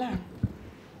is the plan.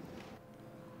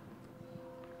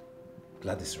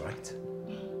 Gladys, right?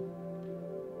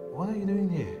 What are you doing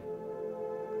here?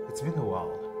 It's been a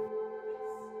while.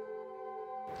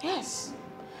 Yes,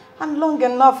 and long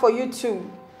enough for you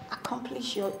to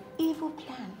accomplish your evil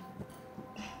plan.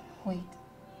 Wait.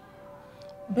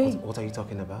 Babe. What are you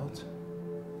talking about?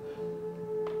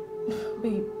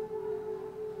 Babe,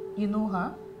 you know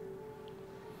her?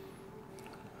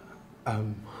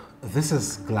 This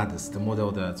is Gladys, the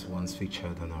model that once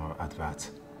featured on our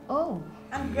advert. Oh.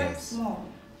 And very small.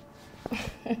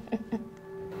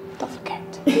 Don't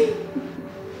forget.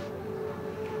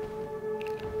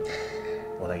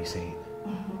 What are you saying?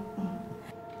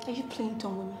 Are you playing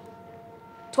dumb with me?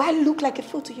 Do I look like a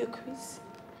fool to you, Chris?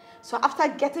 So after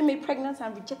getting me pregnant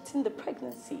and rejecting the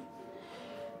pregnancy,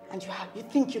 and you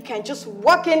think you can just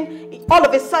walk in all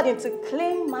of a sudden to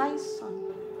claim my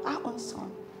son, our own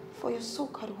son, for your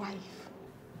so-called wife?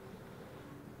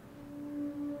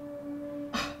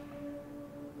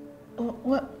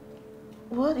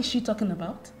 What is she talking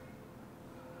about?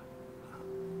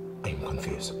 I am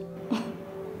confused.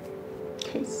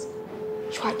 Chris,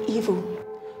 you are evil.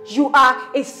 You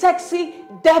are a sexy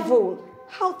devil.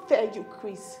 How dare you,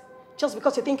 Chris? Just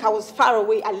because you think I was far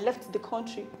away, I left the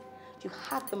country. You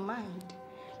had the mind.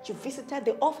 You visited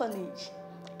the orphanage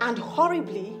and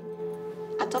horribly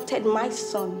adopted my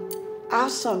son, our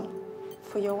son,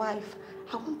 for your wife.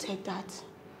 I won't take that.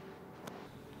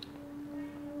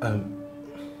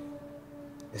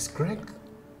 Is Greg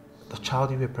the child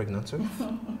you were pregnant with?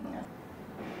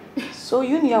 So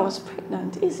you knew I was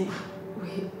pregnant, is it?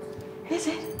 Wait. Is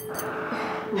it?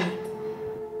 Wait.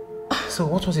 So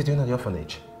what was he doing at the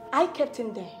orphanage? I kept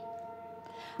him there.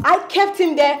 I kept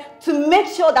him there to make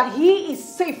sure that he is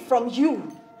safe from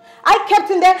you. I kept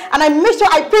him there and I made sure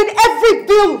I paid every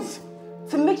bill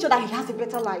to make sure that he has a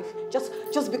better life.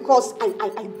 Just because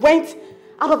I went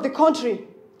out of the country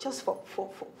just for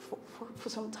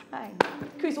some time.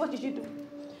 Chris, what did you do?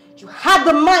 You had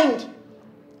the mind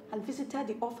and visited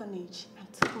the orphanage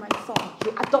and took my son.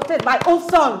 You adopted my own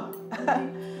son.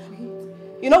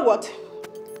 You know what?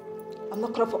 I'm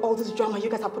not caught up for all this drama you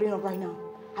guys are putting up right now.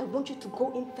 I want you to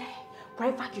go in there,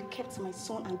 wherever you kept my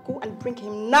son, and go and bring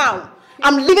him now.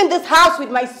 I'm leaving this house with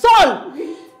my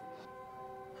son.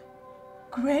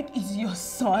 Greg is your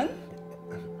son?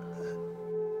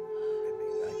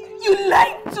 You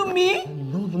lied to me?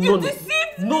 No, you deceived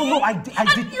me? No, I did.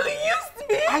 You used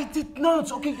me? I did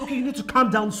not. Okay, you need to calm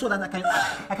down so that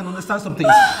I can understand some things.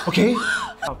 Okay? You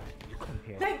come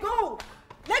here. Let go!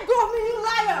 Let go of me, you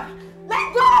liar!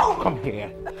 Let go! Come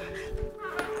here.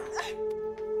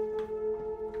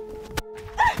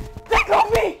 Let go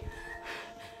of me!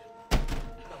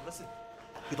 Now listen,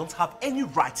 you don't have any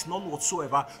right, none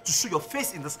whatsoever, to show your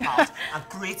face in this house and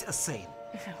create a scene.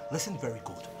 Listen very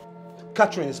good.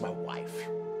 Catherine is my wife,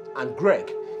 and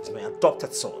Greg is my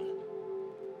adopted son.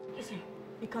 Listen,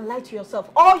 you can lie to yourself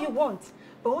all you want,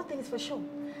 but one thing is for sure,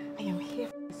 I am here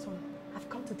for my son. I've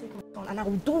come to take my son, and I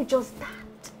will do just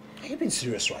that. Are you being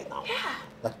serious right now? Yeah.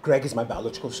 That Greg is my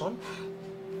biological son?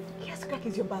 Yes, Greg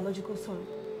is your biological son.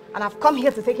 And I've come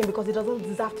here to take him because he doesn't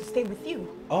deserve to stay with you.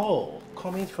 Oh,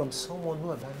 coming from someone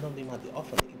who abandoned him at the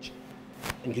orphanage.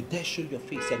 And you dare show your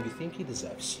face and you think he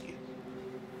deserves you.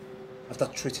 After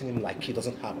treating him like he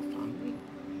doesn't have a family.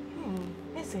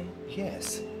 Is it?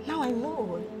 Yes. Now I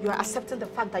know you are accepting the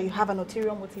fact that you have an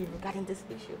ulterior motive regarding this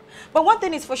issue. But one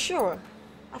thing is for sure,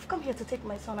 I've come here to take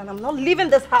my son and I'm not leaving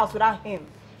this house without him.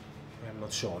 I'm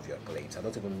not sure of your claims. I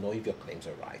don't even know if your claims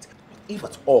are right. If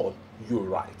at all, you're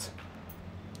right.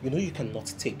 You know you cannot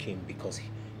take him because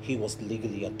he was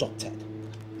legally adopted.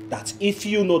 That if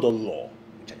you know the law,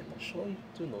 which I am not sure you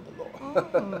do know the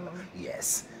law.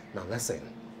 Yes. Now listen.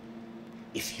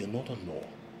 If you know the law,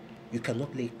 you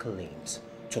cannot lay claims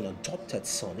to an adopted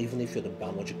son even if you're the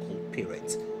biological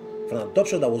parent. For an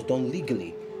adoption that was done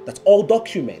legally that all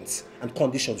documents and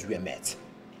conditions were met.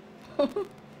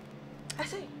 I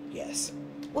see. Yes.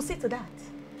 We'll see to that.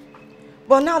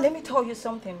 But now let me tell you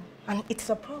something, and it's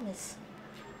a promise.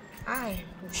 I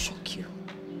will shock you.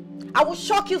 I will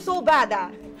shock you so bad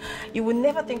that you will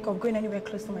never think of going anywhere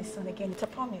close to my son again. It's a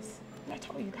promise. And I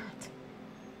tell you that.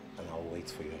 And I'll wait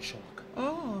for your shock.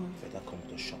 Better come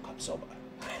to shock absorber.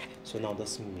 So now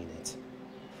this minute,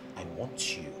 I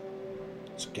want you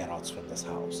to get out from this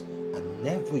house, and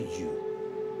never you.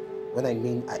 When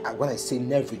I say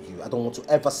never you, I don't want to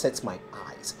ever set my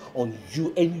eyes on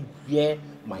you anywhere,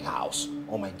 my house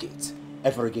or my gate,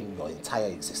 ever again in your entire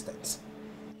existence.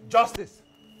 Justice!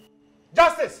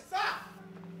 Justice! Sir!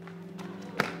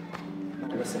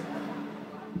 Listen,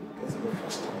 this is the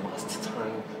first and last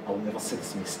time I will never see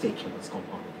this mistake in this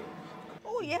compound again.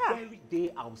 Oh, yeah. Every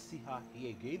day I will see her here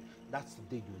again, that's the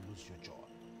day you'll lose your job.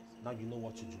 Now you know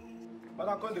what to do.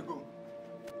 Madam, come they go.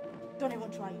 Don't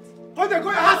even try it. Come they go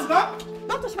your house now.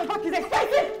 Don't touch my back, it's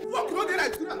expensive. What you don't get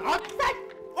like that?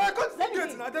 Oh, I can't see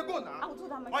it now. They go now. I will do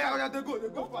that myself. Oh yeah, they go.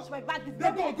 Don't touch my back, it's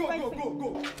They very go.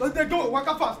 expensive. So they go.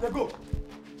 Walk fast. They go.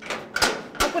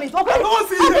 Open it, open it. I don't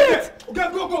see you again. Okay,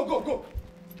 go.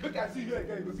 Look, I see you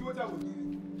again. You see what I will do.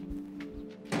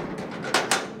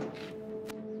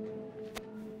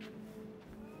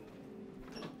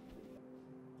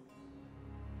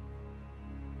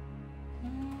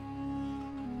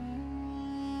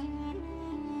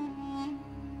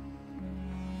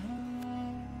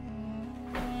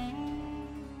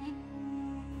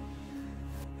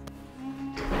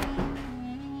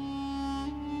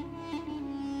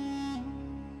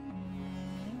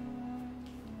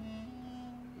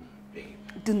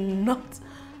 Do not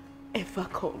ever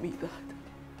call me that.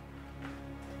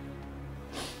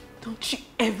 Don't you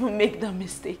ever make that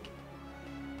mistake.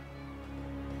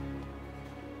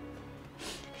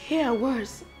 Here I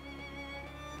was,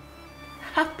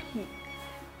 happy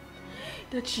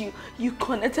that you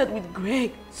connected with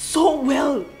Greg so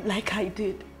well like I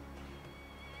did.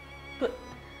 But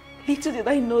little did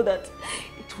I know that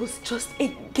it was just a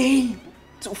game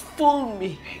to fool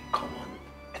me. Hey, come on.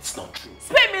 It's not true.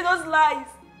 Spare me those lies.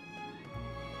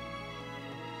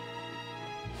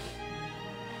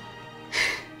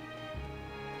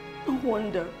 No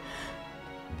wonder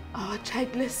our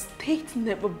childless state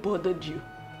never bothered you.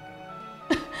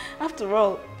 After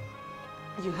all,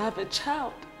 you have a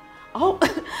child. Oh,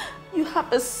 you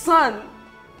have a son.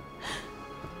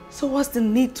 So what's the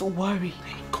need to worry?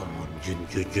 Hey, come on. You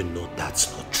know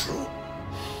that's not true.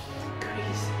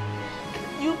 Grace,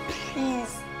 can you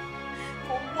please,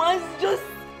 for once, just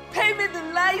pay me the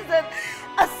lies and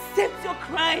accept your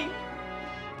crime?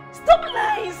 Stop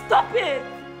lying, stop it!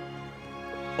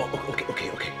 Oh, okay.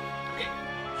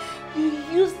 You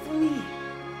used me in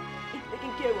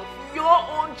taking care of your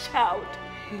own child.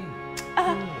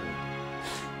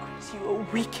 Grace, you are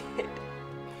wicked.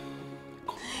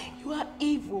 You are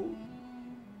evil.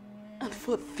 And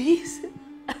for this,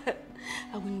 I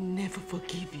will never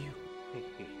forgive you.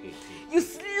 You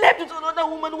slept with another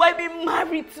woman while being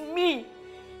married to me.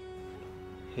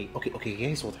 Hey, okay,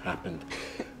 here's what happened.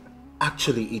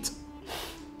 Actually, it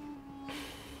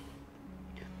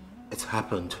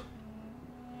happened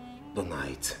the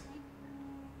night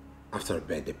after a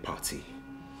birthday party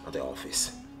at the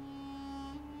office.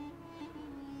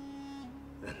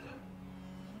 And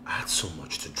I had so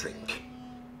much to drink.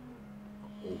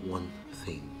 One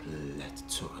thing led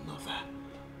to another.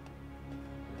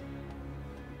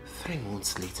 3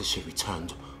 months later, she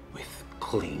returned with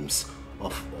claims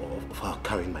of her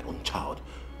carrying my own child.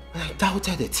 And I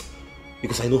doubted it,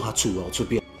 because I know her too well to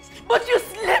be honest. But you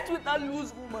slept with that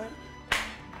loose woman,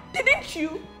 didn't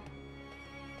you?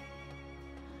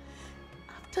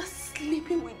 After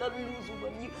sleeping with that loose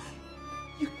woman,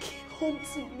 you came home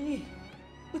to me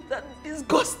with that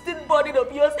disgusting body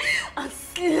of yours and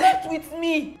slept with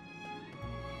me.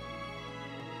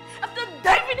 After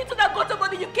diving into that gutter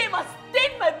body, you came and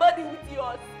stained my body with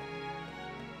yours.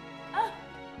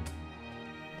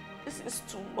 This is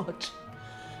too much.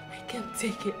 I can't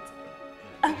take it.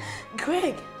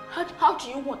 Greg, how do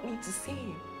you want me to see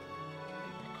you?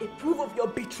 A proof of your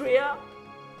betrayal?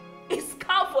 A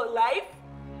scar for life?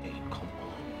 Hey, come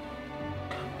on.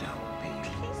 Calm down, baby.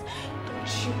 Please,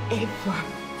 don't you ever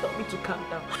tell me to calm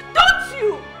down. Don't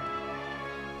you!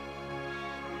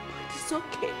 But it's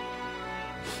okay.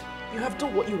 You have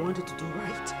done what you wanted to do,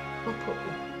 right? No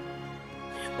problem.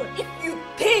 But if you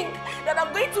think that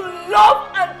I'm going to love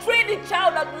and train a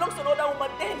child that belongs to another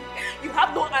woman, then you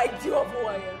have no idea of who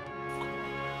I am.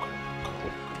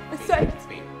 Besides,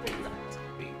 Babe,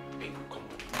 come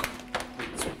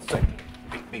on.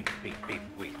 Wait.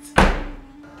 Wait.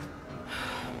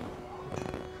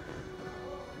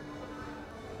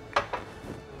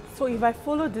 So if I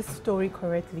follow this story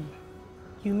correctly,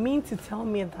 you mean to tell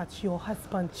me that your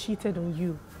husband cheated on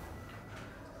you?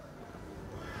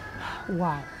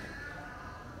 Wow.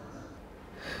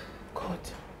 God,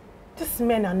 these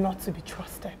men are not to be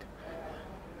trusted.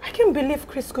 I can't believe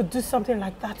Chris could do something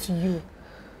like that to you.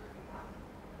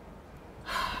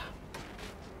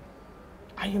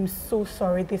 I am so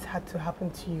sorry this had to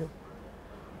happen to you.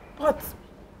 But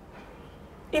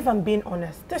if I'm being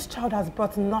honest, this child has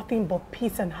brought nothing but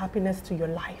peace and happiness to your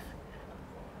life.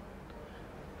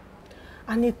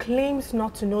 And he claims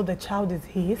not to know the child is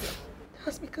his.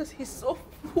 That's because he's so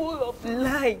full of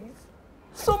lies.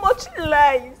 So much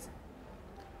lies.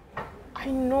 I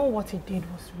know what he did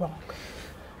was wrong.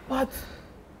 But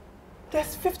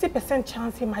there's 50%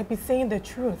 chance he might be saying the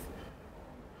truth.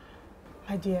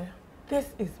 My dear, this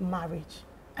is marriage.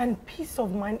 And peace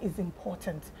of mind is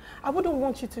important. I wouldn't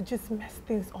want you to just mess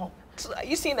things up. So are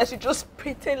you saying I should just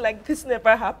pretend like this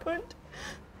never happened?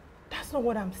 That's not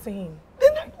what I'm saying.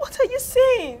 Then what are you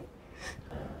saying?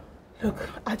 Look,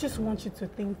 I just want you to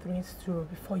think things through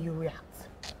before you react.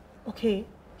 Okay?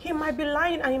 He might be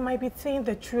lying and he might be saying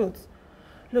the truth.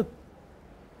 Look,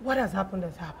 what has happened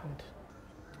has happened.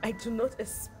 I do not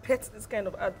expect this kind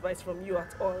of advice from you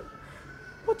at all.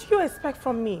 What do you expect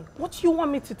from me? What do you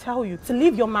want me to tell you? To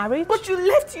leave your marriage? But you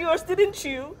left yours, didn't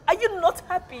you? Are you not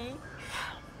happy?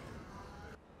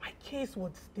 My case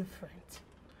was different.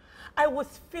 I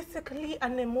was physically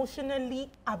and emotionally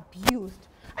abused.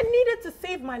 I needed to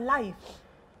save my life.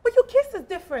 But your case is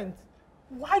different.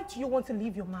 Why do you want to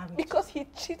leave your marriage? Because he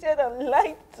cheated and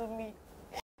lied to me.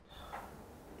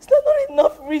 Is that not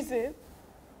enough reason?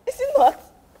 Is it not?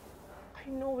 I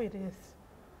know it is.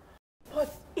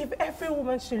 But if every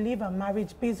woman should leave a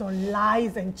marriage based on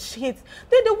lies and cheats,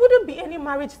 then there wouldn't be any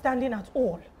marriage standing at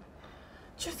all.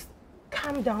 Just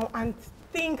calm down and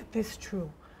think this through.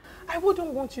 I wouldn't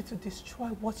want you to destroy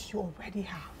what you already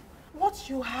have. What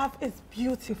you have is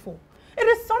beautiful. It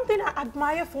is something I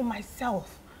admire for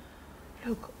myself.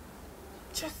 Look,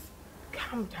 just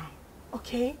calm down,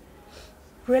 okay?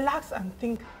 Relax and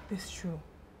think this through.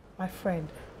 My friend,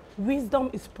 wisdom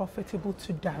is profitable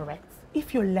to direct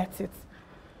if you let it.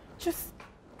 Just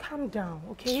calm down,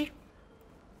 okay?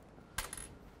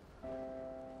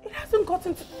 It hasn't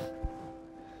gotten to...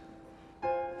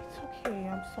 It's okay,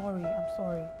 I'm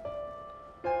sorry.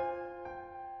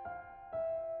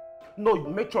 No,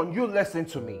 matron, you listen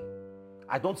to me.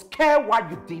 I don't care why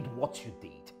you did what you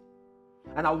did.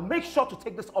 And I'll make sure to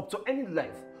take this up to any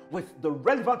length with the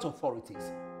relevant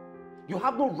authorities. You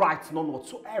have no right, none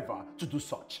whatsoever, to do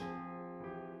such.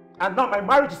 And now my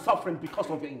marriage is suffering because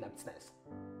of your ineptness.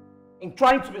 In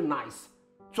trying to be nice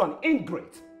to an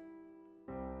ingrate.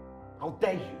 How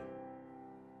dare you?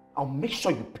 I'll make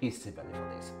sure you pay severely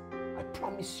for this. I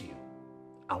promise you,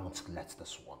 I won't let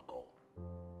this one go.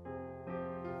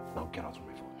 Now get out of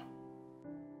my phone.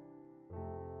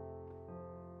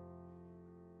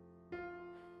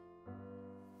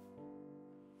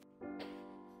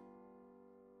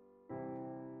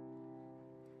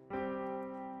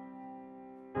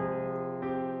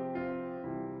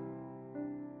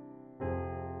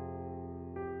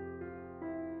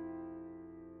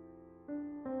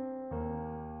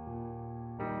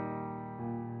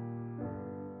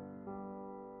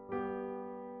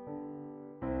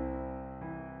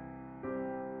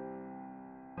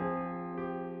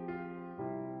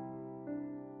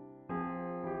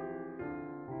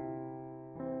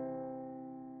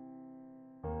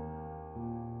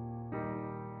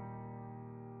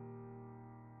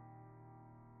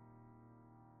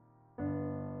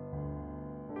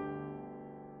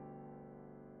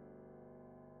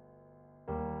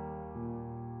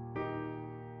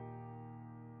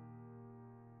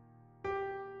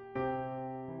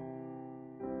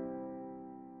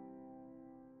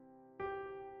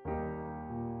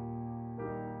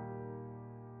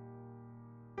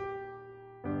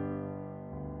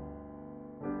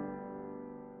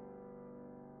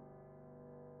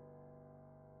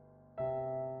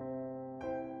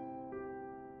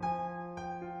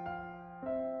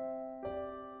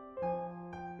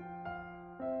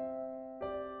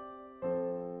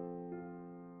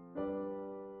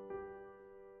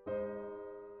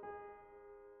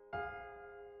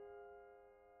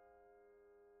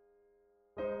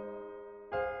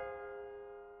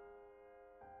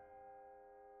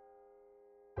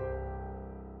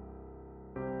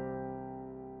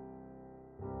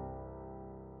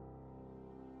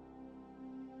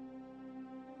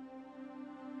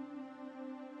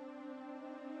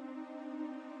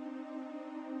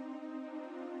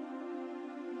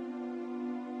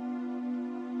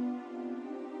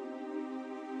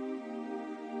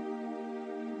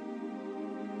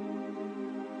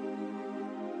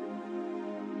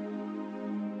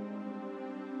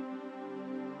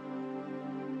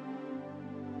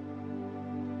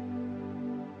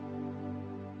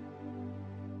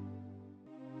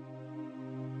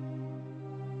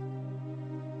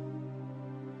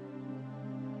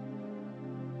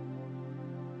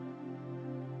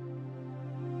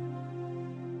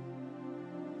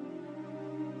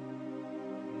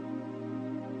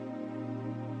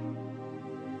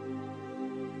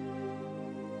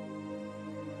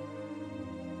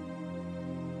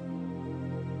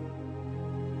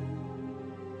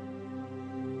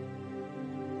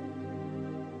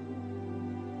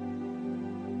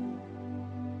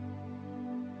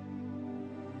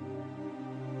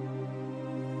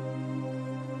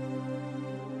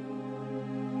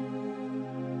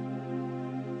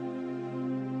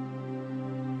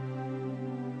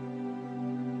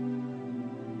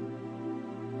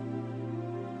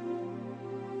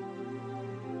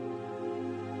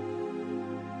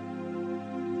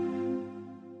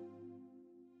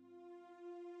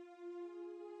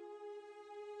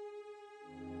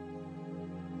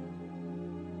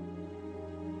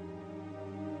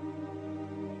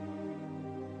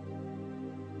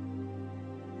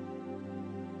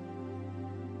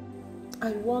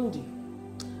 I warned you.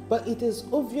 But it is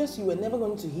obvious you were never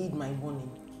going to heed my warning.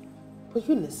 But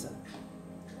you listen.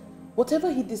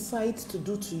 Whatever he decides to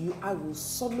do to you, I will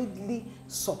solidly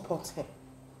support him.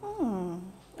 Oh,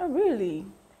 really?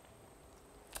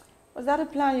 Was that a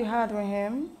plan you had with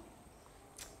him?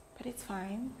 But it's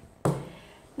fine.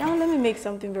 Now let me make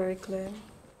something very clear.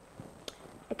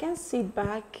 I can't sit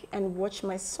back and watch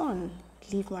my son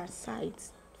leave my side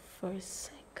for a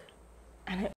sec.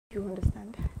 And I hope you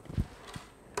understand that.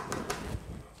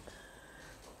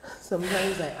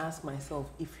 Sometimes I ask myself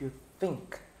if you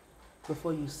think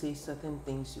before you say certain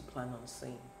things you plan on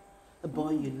saying. A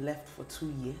boy you left for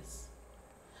 2 years.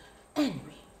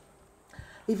 Anyway,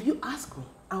 if you ask me,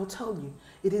 I'll tell you,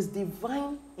 it is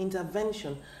divine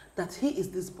intervention that he is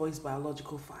this boy's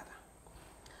biological father.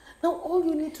 Now all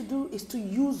you need to do is to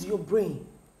use your brain.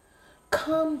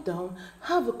 Calm down,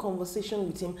 have a conversation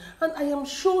with him, and I am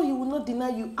sure he will not deny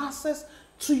you access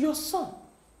to your son.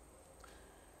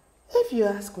 If you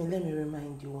ask me, let me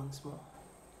remind you once more.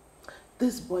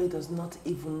 This boy does not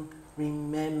even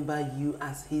remember you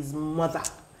as his mother.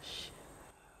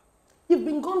 You've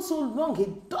been gone so long, he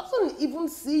doesn't even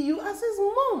see you as his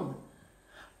mom.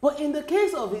 But in the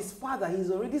case of his father, he's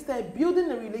already started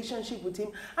building a relationship with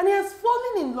him and he has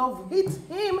fallen in love with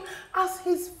him as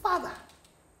his father.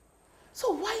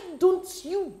 So why don't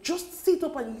you just sit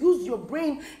up and use your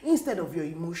brain instead of your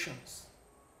emotions?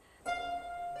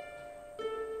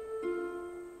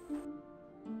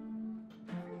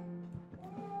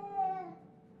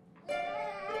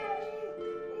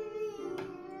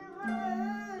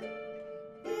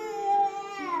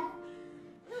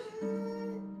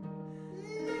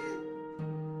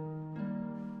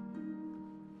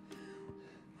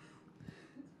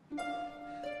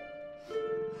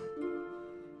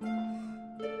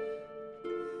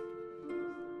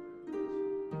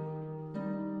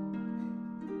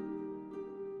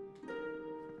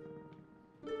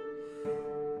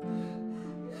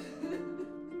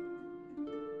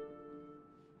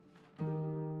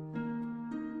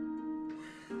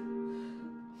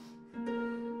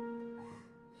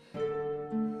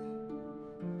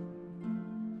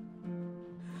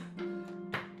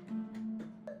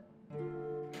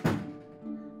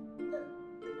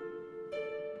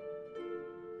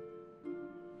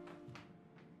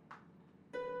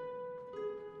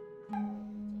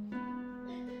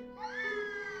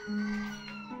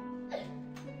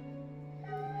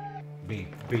 Babe,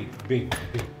 please.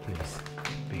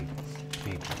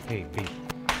 Babe, hey, babe.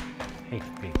 Hey,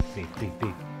 babe,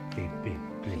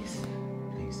 please.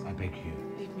 Please, I beg you.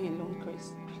 Leave me alone,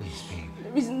 Chris. Please, babe.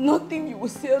 There is nothing you will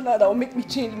say now that will make me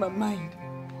change my mind.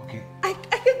 Okay. I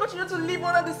can't continue to live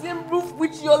under the same roof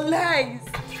with your lies.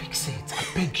 Fix it. I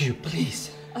beg you,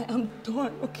 please. I am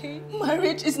done, okay?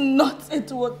 Marriage is not a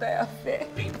two-or-die affair.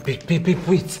 Babe,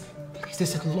 wait. Please,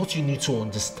 there's a lot you need to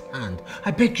understand.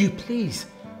 I beg you, please.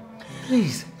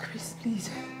 Please. Chris, please,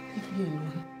 leave me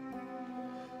alone.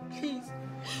 Please.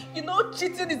 You know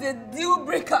cheating is a deal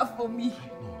breaker for me. I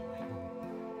know.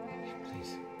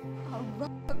 Please. I'd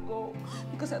rather go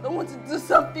because I don't want to do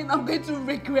something I'm going to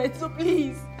regret, so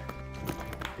please.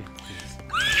 Babe, please,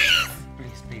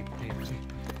 please, I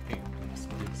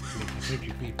beg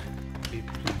you, babe,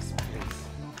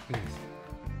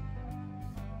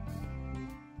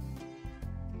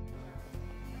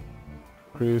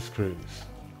 please. Chris.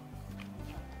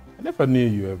 I never knew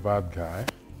you were a bad guy.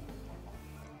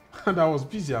 And I was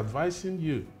busy advising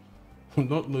you,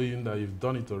 not knowing that you've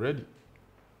done it already.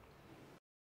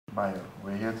 Bayo,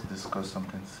 we're here to discuss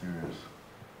something serious.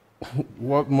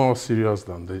 What more serious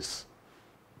than this?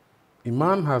 A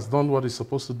man has done what he's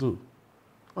supposed to do.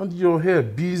 And you're here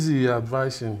busy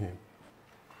advising him.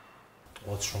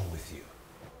 What's wrong with you?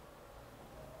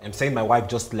 I'm saying my wife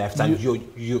just left and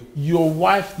you... Your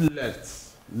wife left.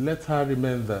 Let her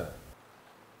remain there.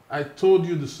 I told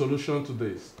you the solution to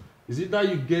this. Is it that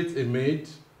you get a maid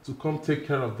to come take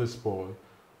care of this boy,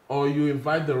 or you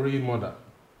invite the real mother?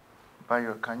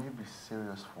 Bayo, can you be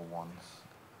serious for once?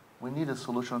 We need a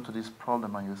solution to this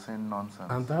problem and you're saying nonsense.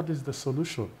 And that is the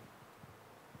solution.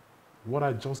 What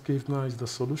I just gave now is the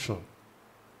solution.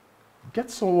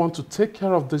 Get someone to take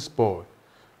care of this boy,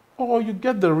 or you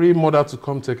get the real mother to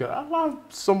come take care. Allow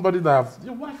somebody that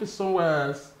your wife is somewhere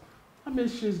else. I mean,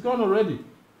 she's gone already.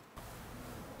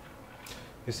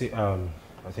 You see, I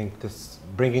think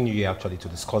bringing you here actually to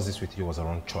discuss this with you was a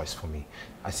wrong choice for me.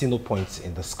 I see no point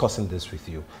in discussing this with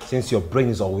you, since your brain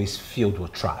is always filled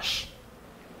with trash.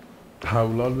 I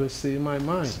will always say my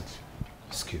mind.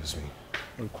 Excuse me.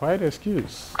 Quite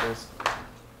excuse. Yes.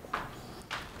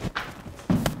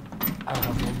 I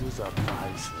have always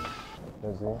advised you.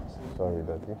 Leslie? Sorry,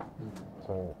 Daddy.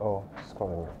 Sorry. Oh, she's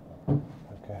calling me.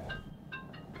 Okay.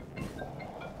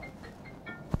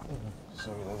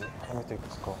 Sorry, Leslie. Let me take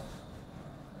this call.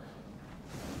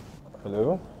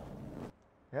 Hello?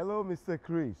 Hello, Mr.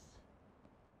 Chris.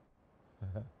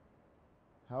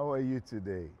 How are you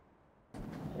today?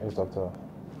 Yes, doctor.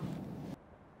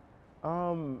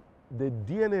 The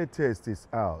DNA test is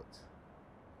out.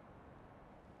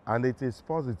 And it is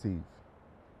positive.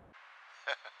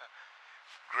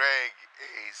 Greg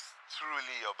is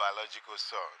truly your biological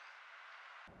son.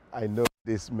 I know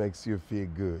this makes you feel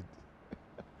good.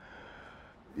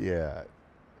 Yeah.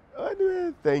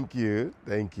 Anyway, thank you.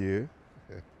 Thank you.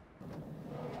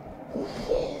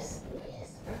 Yes,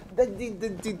 yes. Daddy.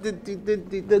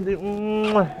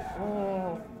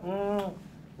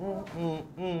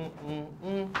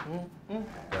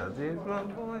 Daddy's my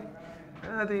boy.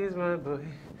 Daddy's my boy.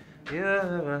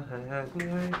 Yeah, my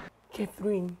boy.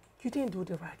 Catherine, you didn't do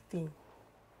the right thing.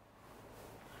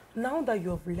 Now that you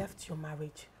have left your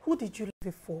marriage, who did you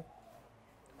leave it for?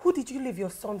 Who did you leave your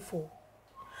son for?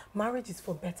 Marriage is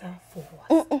for better, for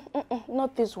worse.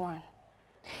 Not this one.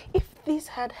 If this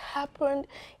had happened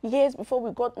years before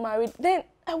we got married, then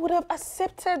I would have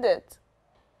accepted it.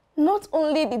 Not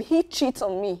only did he cheat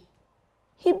on me,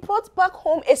 he brought back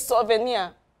home a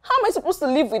souvenir. How am I supposed to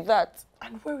live with that?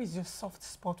 And where is your soft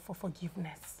spot for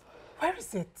forgiveness? Where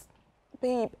is it?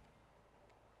 Babe,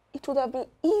 it would have been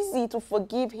easy to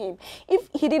forgive him if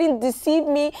he didn't deceive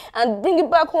me and bring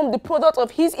back home the product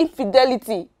of his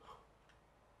infidelity.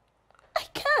 I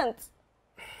can't.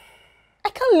 I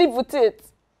can't live with it.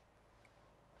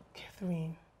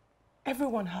 Catherine,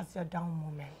 everyone has their down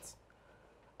moments.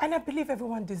 And I believe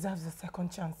everyone deserves a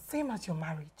second chance, same as your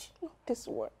marriage. Not this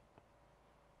one.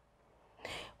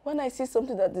 When I see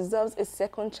something that deserves a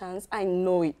second chance, I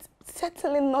know it.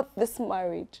 Certainly not this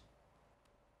marriage.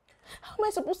 How am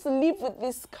I supposed to live with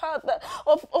this scar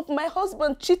of my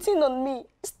husband cheating on me,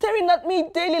 staring at me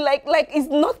daily like it's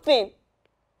nothing?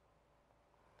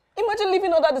 Imagine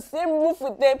living under the same roof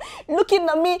with them, looking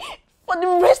at me for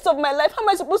the rest of my life. How am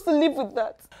I supposed to live with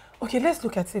that? Okay, let's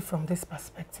look at it from this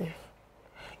perspective.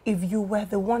 If you were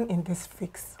the one in this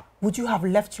fix, would you have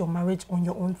left your marriage on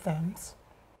your own terms?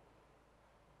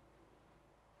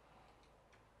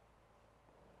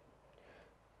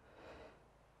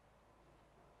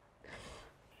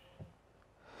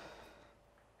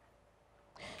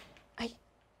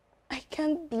 I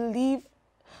can't believe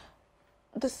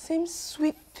the same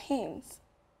sweet things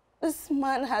this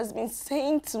man has been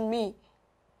saying to me.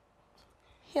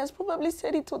 He has probably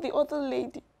said it to the other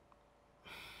lady.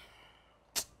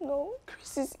 No,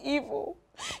 Chris is evil.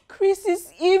 Chris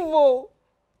is evil.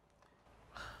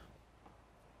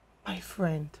 My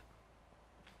friend,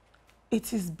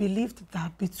 it is believed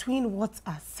that between what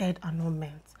are said are not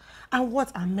meant and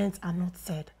what are meant are not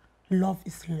said, love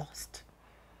is lost.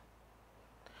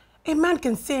 A man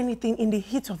can say anything in the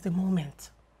heat of the moment.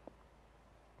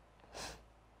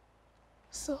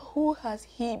 So who has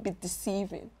he been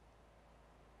deceiving?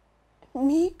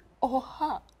 Me or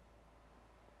her?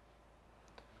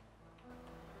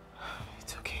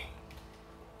 It's okay.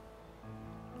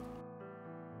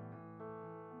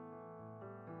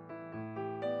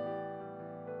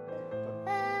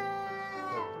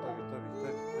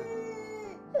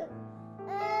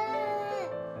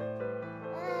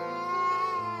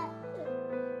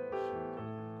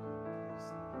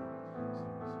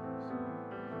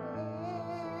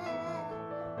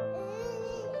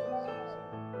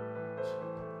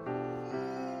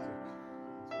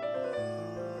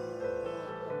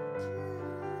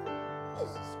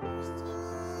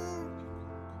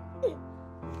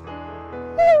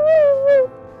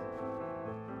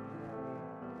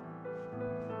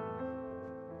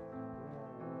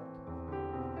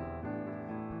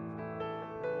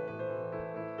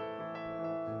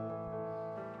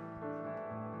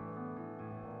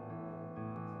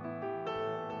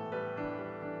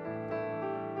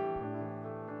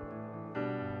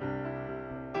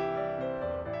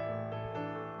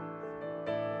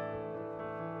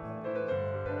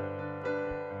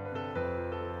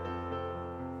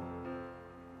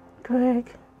 Greg.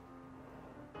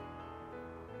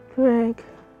 Greg.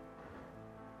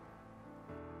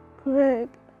 Greg.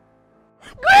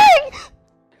 Greg!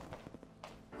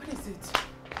 What is it?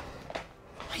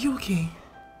 Are you okay?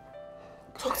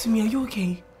 Talk to me, are you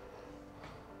okay?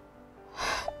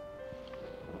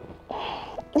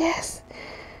 Yes,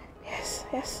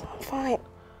 I'm fine.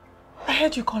 I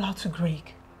heard you call out to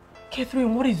Greg.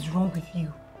 Catherine, what is wrong with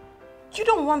you? You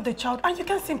don't want the child and you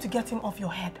can't seem to get him off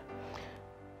your head.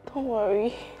 Don't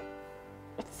worry.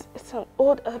 It's an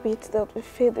old habit that will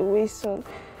fade away soon.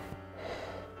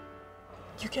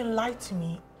 You can lie to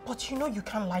me, but you know you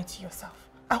can't lie to yourself.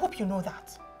 I hope you know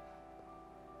that.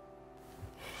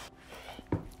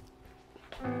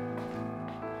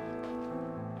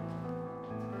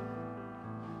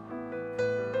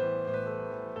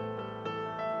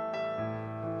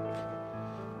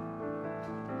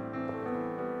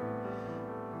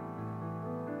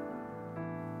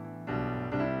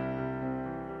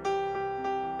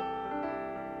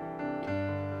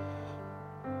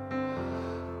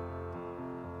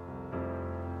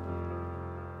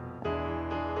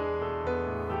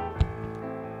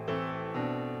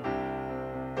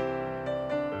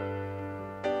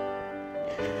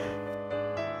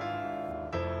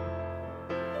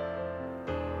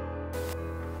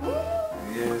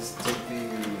 Yes, take the...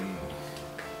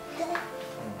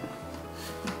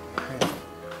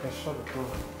 Hey, shut the door.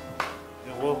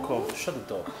 You're welcome. Shut the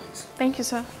door, please. Thank you,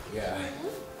 sir. Yeah.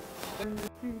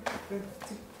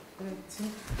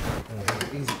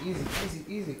 Easy,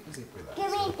 easy. Relax.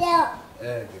 Give me doll.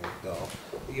 Give me doll.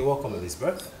 You're welcome,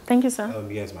 Elizabeth. Thank you, sir.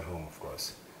 Here's my home, of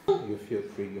course. You feel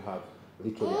free. You have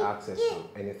literally access to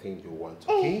anything you want,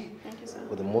 okay? Thank you, sir.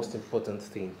 But the most important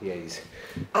thing here is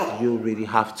you really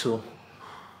have to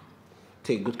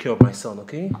take good care of my son,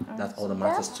 okay? That's all that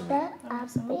matters to me.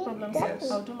 No problem, sir. Yes.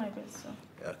 I'll do my best, sir.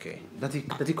 Okay. Daddy,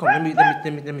 come.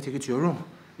 Let me take you to your room.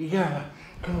 Yeah.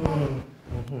 Come on.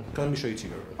 Come, let me show you to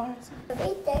your room. All right, sir.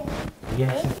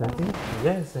 Yes, Daddy.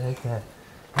 Yes,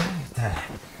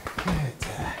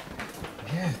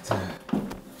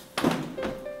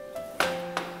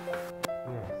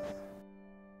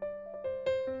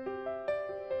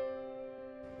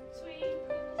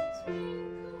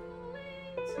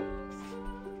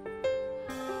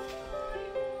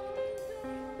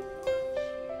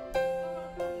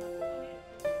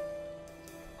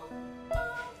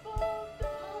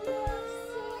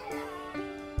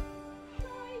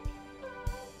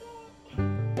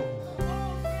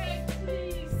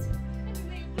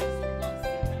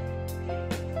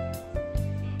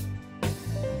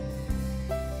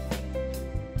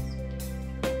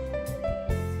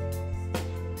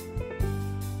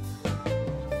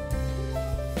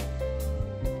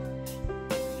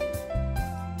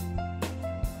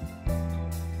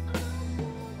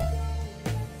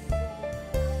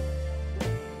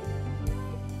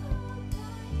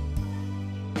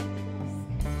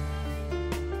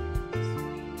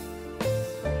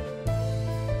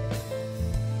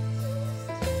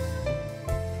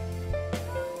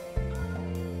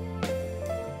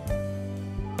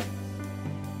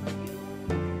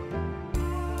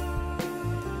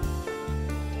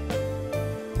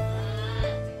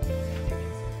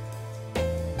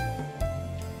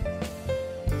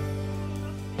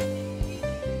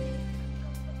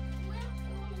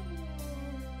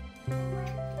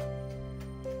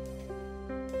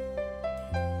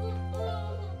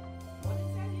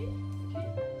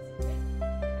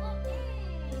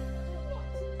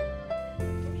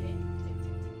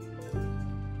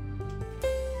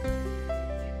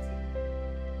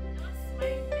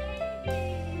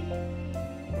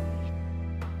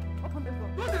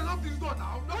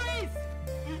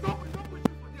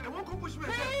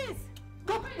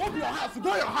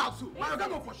 Get Go your house. Why you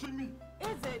gonna pursue me? Is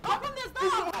it? Open this door.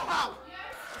 This is my house.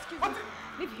 Excuse me.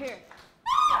 Leave here.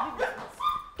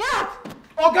 Get out!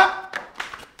 Oga!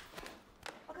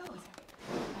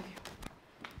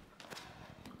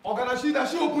 Oga, now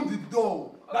she opened the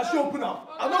door. Now she open up.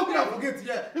 I don't think I forget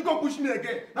here. You gonna push me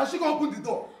again. Now she gonna open the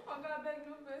door. Oga, I beg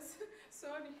no mercy.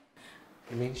 Sorry.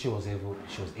 You mean she was able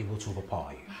to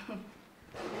overpower you?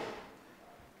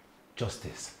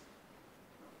 Justice.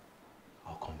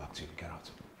 I'll come back to you. Get out.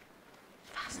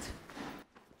 Fast.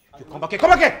 You come back here. Come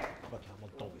back here. Come back here. I'm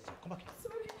not done with you. Come back here.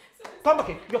 Sorry. Come back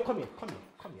here. You come here. Come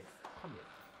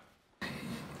here.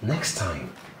 Next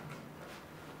time,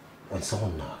 when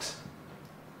someone knocks,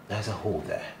 there's a hole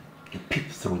there. You peep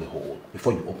through the hole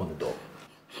before you open the door.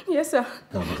 Yes, sir.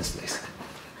 Now leave this place.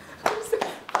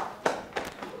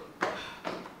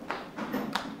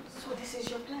 So this is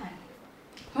your plan?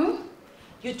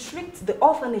 You tricked the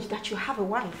orphanage that you have a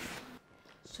wife,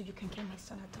 so you can get my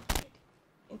son adopted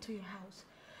into your house.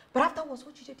 But afterwards,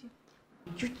 what did you do?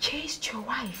 You chased your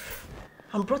wife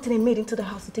and brought in a maid into the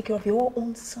house to take care of your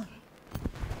own son.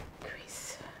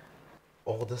 Chris.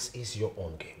 All this is your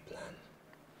own game plan.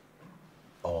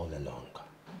 All along.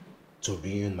 To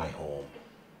ruin my home.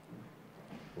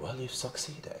 Well, you've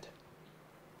succeeded.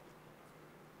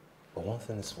 But one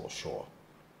thing is for sure.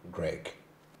 Greg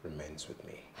remains with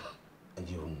me. And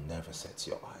you'll never set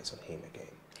your eyes on him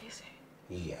again. Is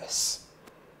it? Yes.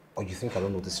 Or you think I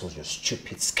don't know this was your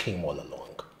stupid scheme all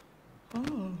along?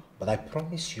 Oh. But I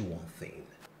promise you one thing.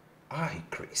 I,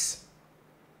 Chris,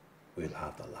 will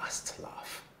have the last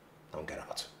laugh. Now get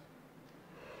out.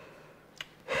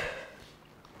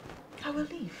 I will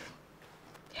leave.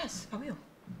 Yes, I will.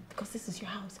 Because this is your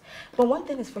house. But one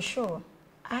thing is for sure.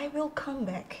 I will come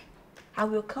back. I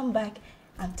will come back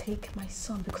and take my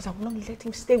son because I will not let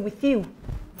him stay with you.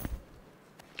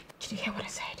 Did you hear what I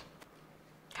said?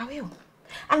 I will.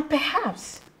 And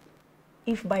perhaps,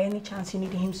 if by any chance you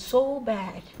need him so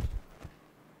bad,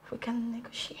 we can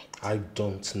negotiate. I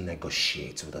don't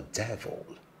negotiate with the devil.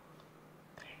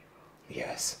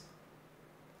 Yes.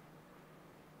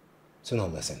 So now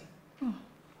listen.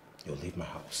 You'll leave my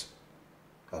house.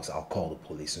 Else I'll call the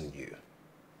police on you.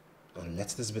 And let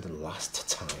this be the last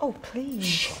time. Oh, please.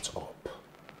 Shut up.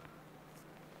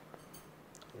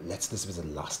 Let this be the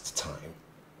last time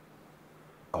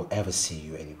I'll ever see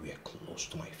you anywhere close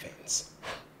to my fence.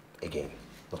 Again,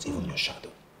 not even your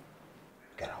shadow.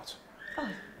 Get out. Oh,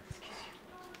 excuse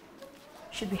you.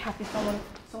 Should be happy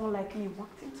someone like me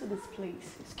walked into this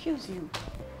place. Excuse you.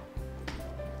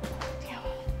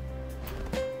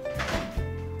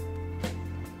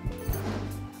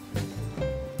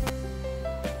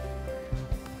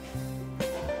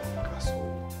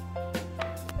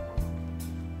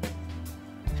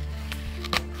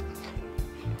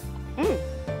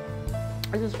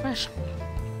 It is fresh.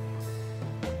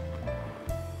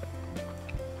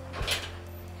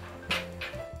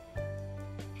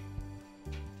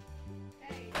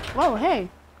 Whoa, hey.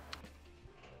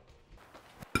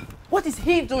 What is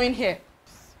he doing here?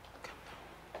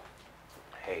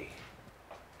 Hey,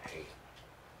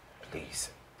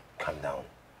 please, calm down.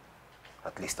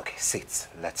 At least, okay, sit,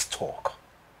 let's talk.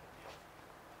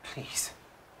 Please.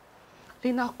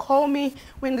 Lena, call me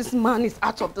when this man is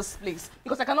out of this place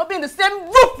because I cannot be in the same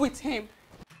roof with him.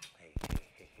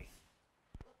 Hey.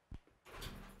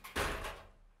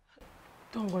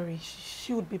 Don't worry,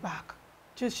 she would be back.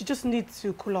 She just needs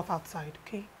to cool off outside,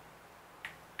 okay?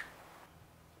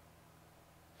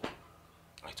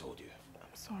 I told you.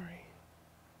 I'm sorry.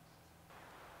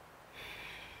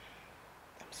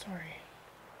 I'm sorry.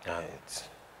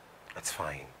 It's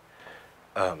fine.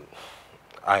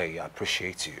 I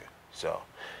appreciate you. So,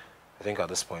 I think at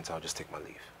this point I'll just take my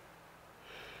leave.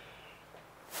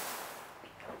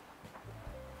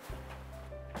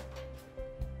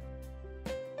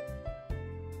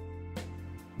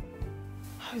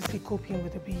 How is he coping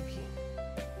with the baby?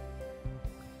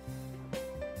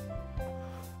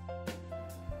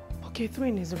 Okay,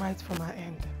 Catherine is right from our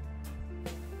end.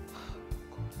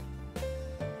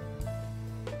 God.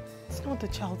 It's not the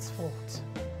child's fault.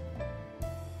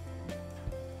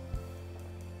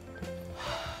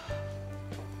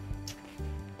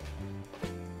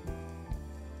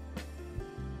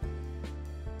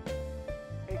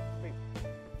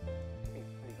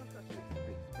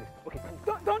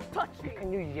 Don't touch me!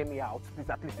 Can you hear me out, please?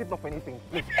 At least, if not for anything,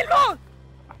 please. Leave me alone!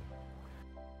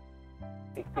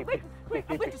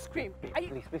 I'm going to scream.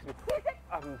 Please.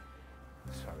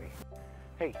 Sorry.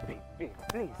 Hey, babe,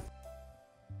 please.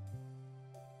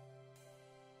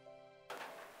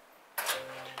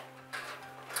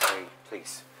 Hey,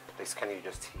 please, can you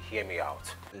just hear me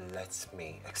out? Let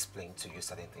me explain to you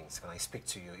certain things. Can I speak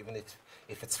to you, even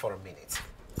if it's for a minute?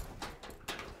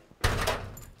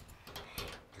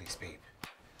 Please, babe.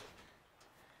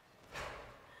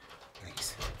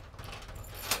 Please.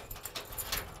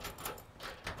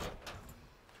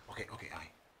 Okay,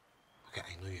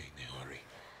 I know you're in a hurry,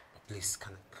 but please,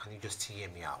 can you just hear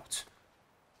me out?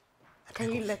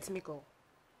 Can you let me go?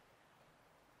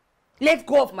 Let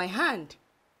go of my hand.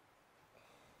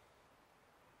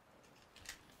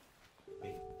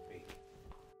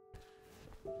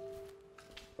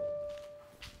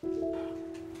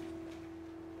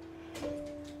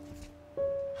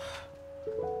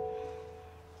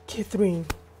 Catherine.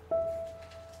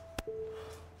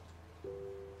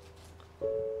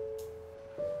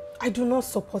 I do not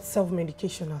support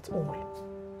self-medication at all.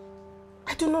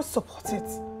 I do not support it.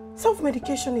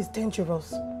 Self-medication is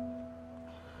dangerous.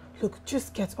 Look,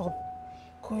 just get up,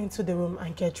 go into the room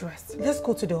and get dressed. Let's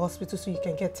go to the hospital so you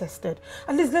can get tested.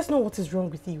 At least let's know what is wrong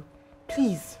with you.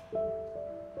 Please.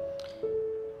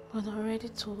 But I already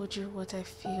told you what I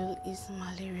feel is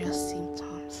malaria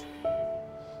symptoms.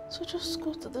 So just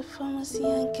go to the pharmacy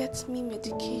and get me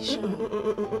medication.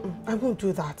 I won't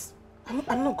do that.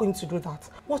 I'm not going to do that.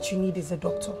 What you need is a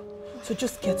doctor. So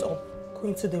just get up, go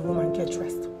into the room and get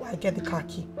dressed while I get the car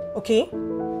key. Okay?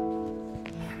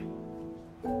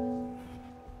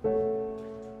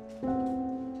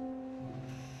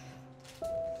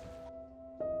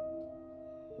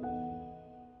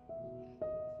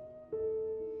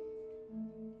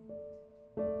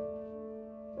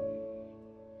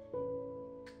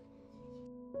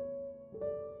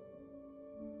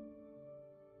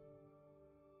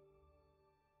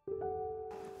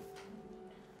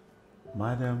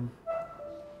 Madam,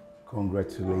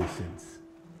 congratulations.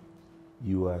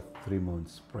 You are 3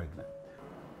 months pregnant.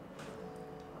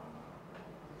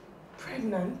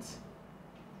 Pregnant?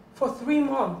 For 3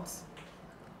 months?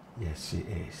 Yes, she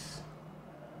is.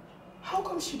 How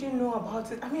come she didn't know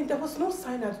about it? I mean, there was no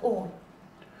sign at all.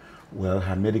 Well,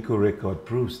 her medical record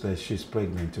proves that she's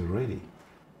pregnant already.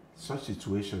 Such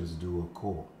situations do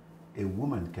occur. A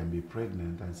woman can be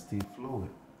pregnant and still flowing.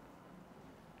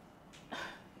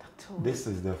 This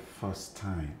is the first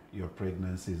time your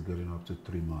pregnancy is getting up to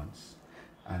 3 months.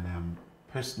 And I'm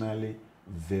personally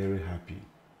very happy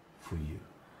for you.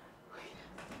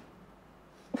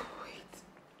 Wait.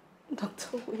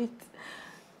 Doctor, wait.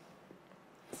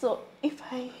 So, if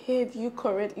I heard you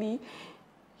correctly,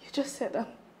 you just said I'm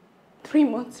 3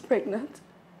 months pregnant?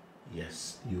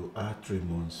 Yes, you are 3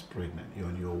 months pregnant. You're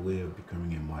on your way of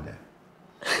becoming a mother.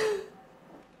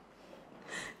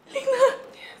 Lena!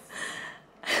 Yes.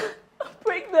 I'm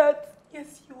pregnant.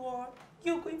 Yes, you are.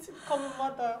 You're going to become a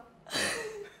mother.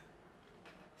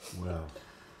 Well,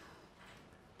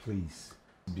 please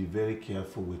be very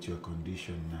careful with your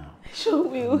condition now. I sure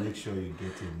will. And make sure you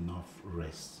get enough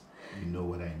rest. You know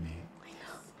what I mean. I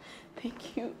know.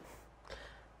 Thank you.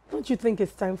 Don't you think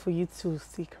it's time for you to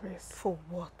seek rest? For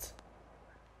what?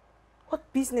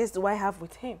 What business do I have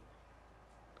with him?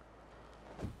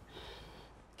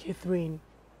 Catherine,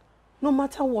 no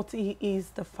matter what, he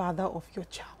is the father of your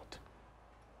child.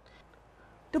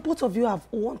 The both of you have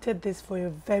wanted this for a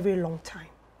very long time.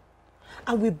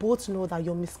 And we both know that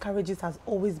your miscarriages has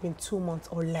always been 2 months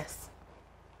or less.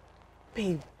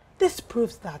 Babe, this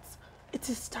proves that it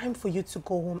is time for you to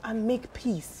go home and make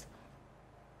peace.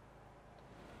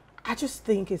 I just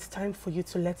think it's time for you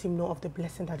to let him know of the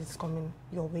blessing that is coming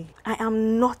your way. I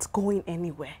am not going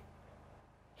anywhere.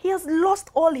 He has lost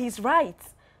all his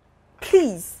rights.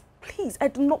 Please, please, I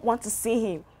do not want to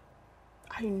see him.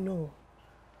 I know.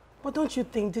 But don't you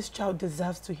think this child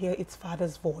deserves to hear its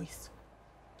father's voice?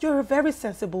 You're a very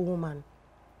sensible woman,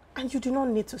 and you do not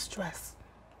need to stress.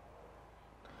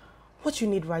 What you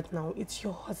need right now is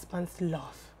your husband's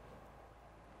love.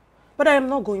 But I am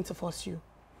not going to force you.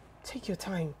 Take your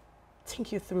time.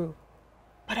 Think you through.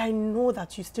 But I know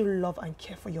that you still love and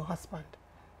care for your husband.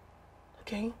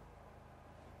 Okay?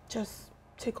 Just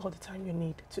take all the time you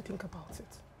need to think about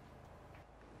it.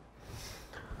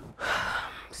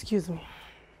 Excuse me.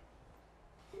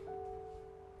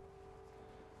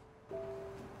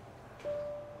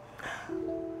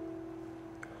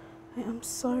 I am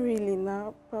sorry,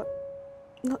 Lena, but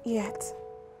not yet.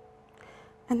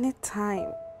 I need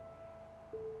time.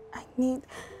 I need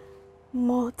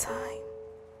more time.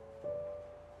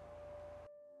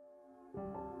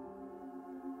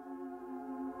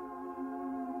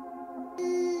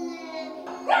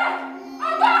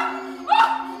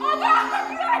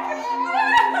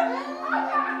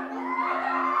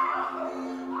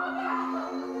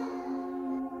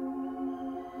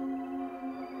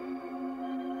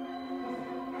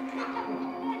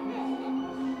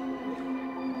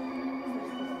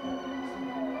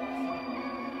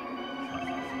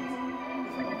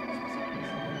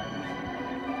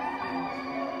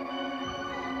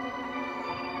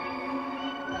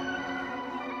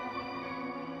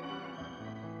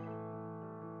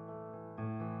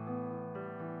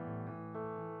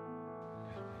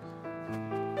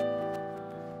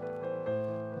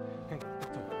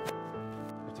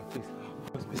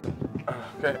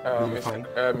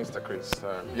 Okay, Mr. Chris,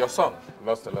 your son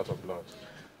lost a lot of blood,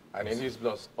 and he needs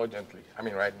blood urgently. I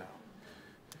mean, right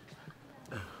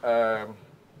now.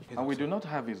 And we do not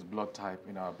have his blood type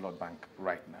in our blood bank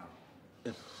right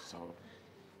now. So.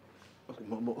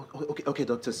 Okay,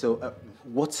 doctor. So,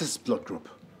 what's his blood group?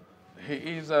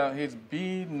 He's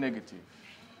B negative.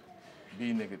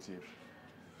 B negative.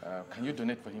 Can you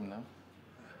donate for him now?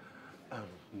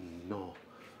 No.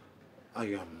 I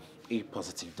am A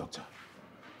positive, doctor.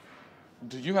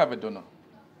 Do you have a donor?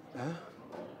 Huh?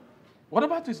 What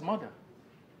about his mother?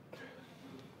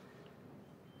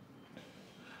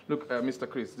 Look, Mr.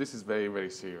 Chris, this is very,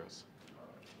 very serious.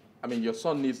 I mean, your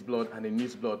son needs blood, and he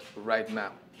needs blood right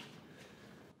now.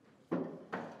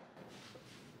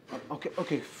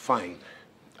 Okay, fine.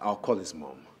 I'll call his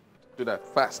mom. Do that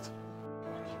fast.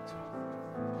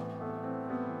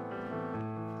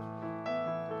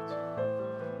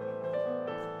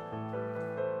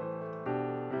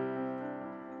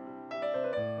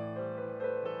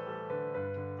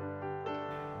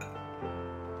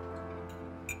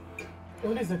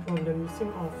 What is the problem? You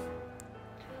seem off.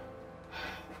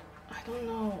 I don't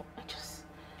know.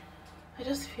 I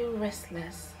just feel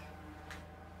restless.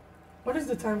 What is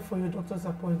the time for your doctor's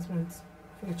appointment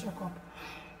for your checkup?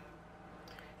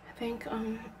 I think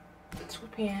 2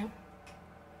 p.m.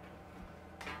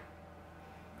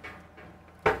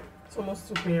 It's almost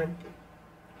 2 p.m.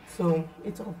 So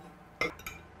it's up.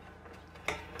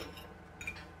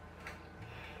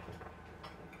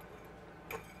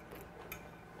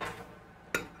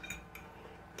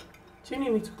 Do you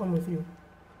need me to come with you?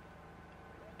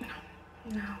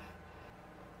 No.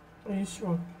 Are you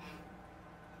sure?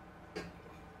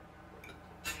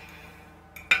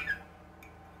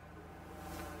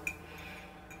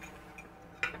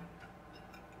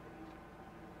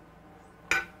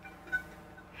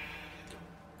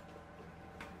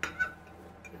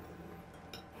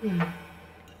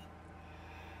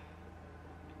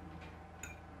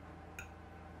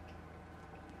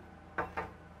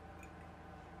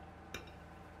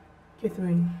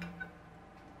 Catherine,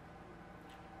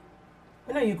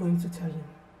 when are you going to tell him?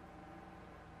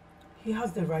 He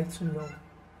has the right to know.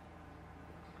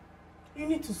 You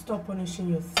need to stop punishing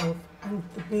yourself and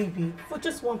the baby for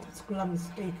just one particular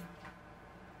mistake.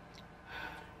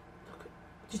 Look,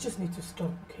 you just need to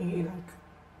stop, okay? Like,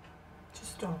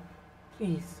 just stop,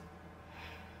 please.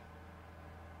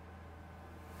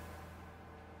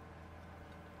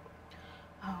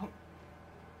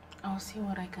 I'll see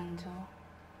what I can do.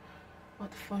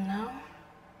 But for now,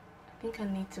 I think I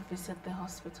need to visit the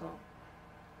hospital.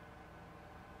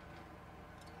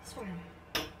 It's fine.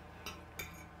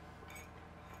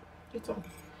 It's all.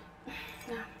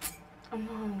 Yeah, I'm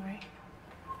not hungry.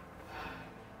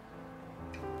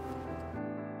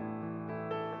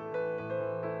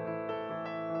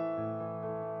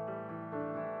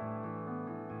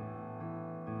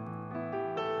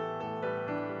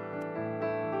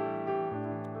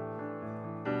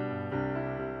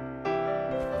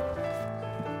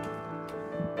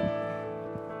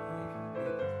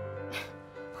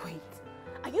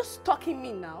 Stalking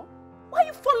me now? Why are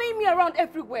you following me around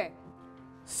everywhere?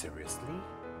 Seriously?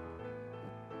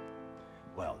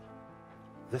 Well,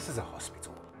 this is a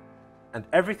hospital, and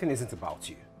everything isn't about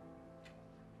you.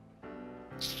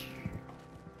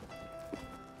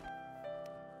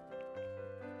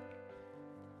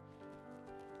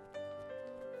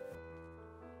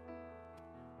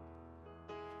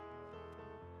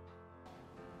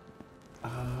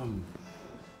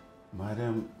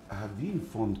 Madam, have you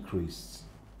informed Chris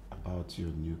about your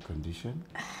new condition?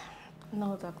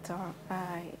 No, doctor.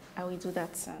 I will do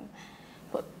that soon.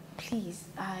 But please,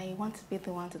 I want to be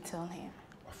the one to tell him.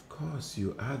 Of course,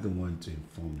 you are the one to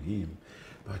inform him,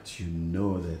 but you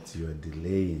know that you are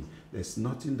delaying. There's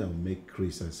nothing that will make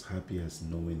Chris as happy as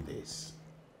knowing this.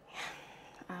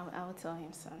 I will tell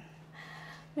him soon.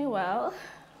 Meanwhile,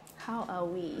 how are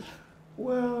we?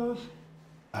 Well,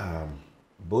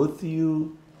 both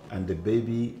you and the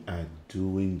baby are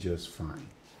doing just fine.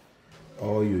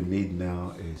 All you need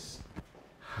now is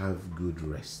have good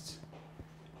rest.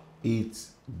 Eat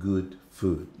good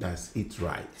food. That's eat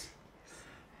right.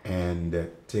 And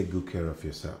take good care of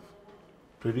yourself.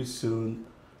 Pretty soon,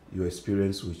 your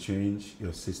experience will change,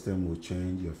 your system will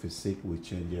change, your physique will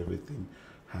change, everything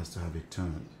has to have a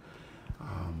turn.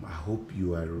 I hope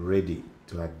you are ready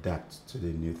to adapt to the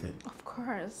new thing. Of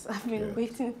course. I've been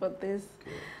waiting for this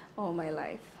all my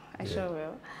life. I sure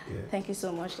will. Thank you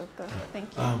so much, doctor.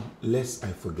 Thank you. Lest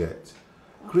I forget,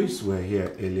 Chris were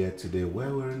here earlier today. Why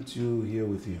weren't you here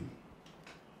with him?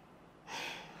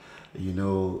 You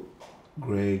know,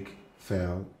 Greg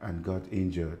fell and got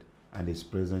injured and is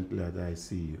presently at the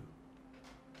ICU.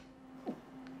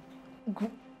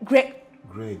 Greg?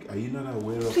 Greg, are you not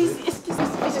aware of Please, it?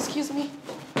 please, excuse me.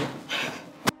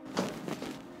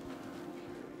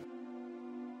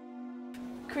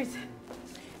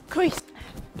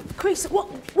 Chris,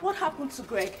 what happened to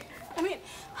Greg? I mean,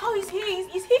 how is he?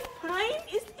 Is he fine?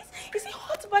 Is he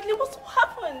hurt badly? What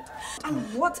happened?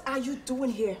 And what are you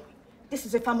doing here? This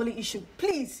is a family issue.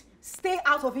 Please, stay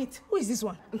out of it. Who is this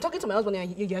one? I'm talking to my husband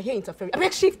and you're here interfering. I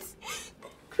beg shift.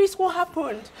 Chris, what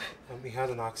happened? We had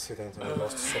an accident and I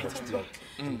lost so much blood.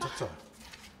 Doctor.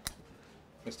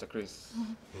 Mr. Chris.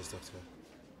 Yes, doctor.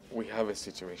 We have a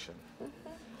situation.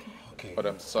 Okay. But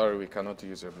I'm sorry we cannot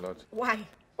use your blood. Why?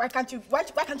 Why can't you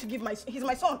give he's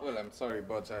my son? Well, I'm sorry,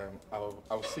 but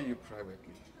I'll see you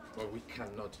privately. But we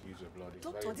cannot use your blood. It's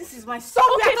Doctor, very this is important. my son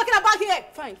we are talking about here.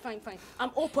 Fine.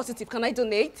 I'm all positive. Can I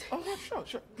donate? Oh, yeah,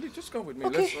 sure. Please, just come with me.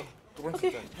 Okay. Let's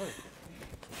Okay.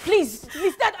 Please,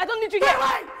 Dad, I don't need you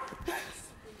here.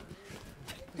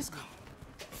 Let's go.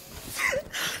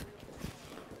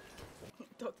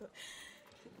 Doctor,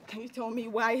 can you tell me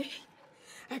why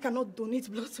I cannot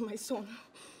donate blood to my son?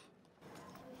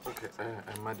 Okay,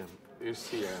 madam, you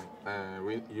see,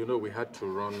 we had to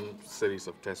run series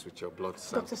of tests with your blood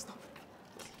sample. Doctor, stop.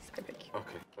 Please, I beg you.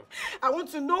 Okay. I want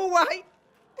to know why.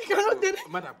 You cannot do that.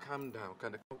 Madam, calm down.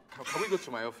 Can we go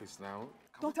to my office now?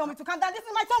 Don't tell me to calm down. This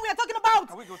is my son we are talking about.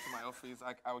 Can we go to my office?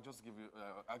 I'll just give you,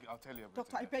 I'll tell you everything.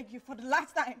 Doctor, I beg you for the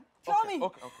last time. Tell me.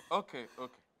 Okay.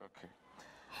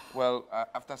 Well,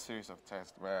 after a series of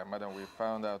tests, madam, we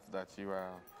found out that you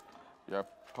are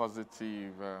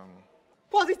positive.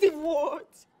 Positive what?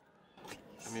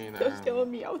 I mean, just tell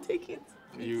me, I'll take it.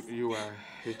 You are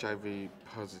HIV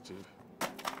positive.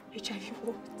 HIV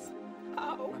what?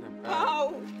 How? Madam,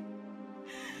 How?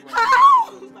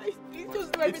 How? Please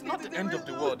just do everything. It's not the end of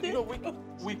the world. You know,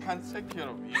 we can take care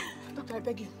of you. Doctor, I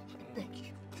beg you,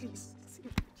 please.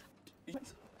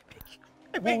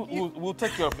 We'll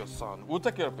take care of your son. It's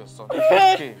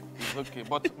okay. It's okay.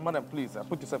 But madam, please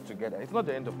put yourself together. It's not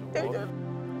the end of the world.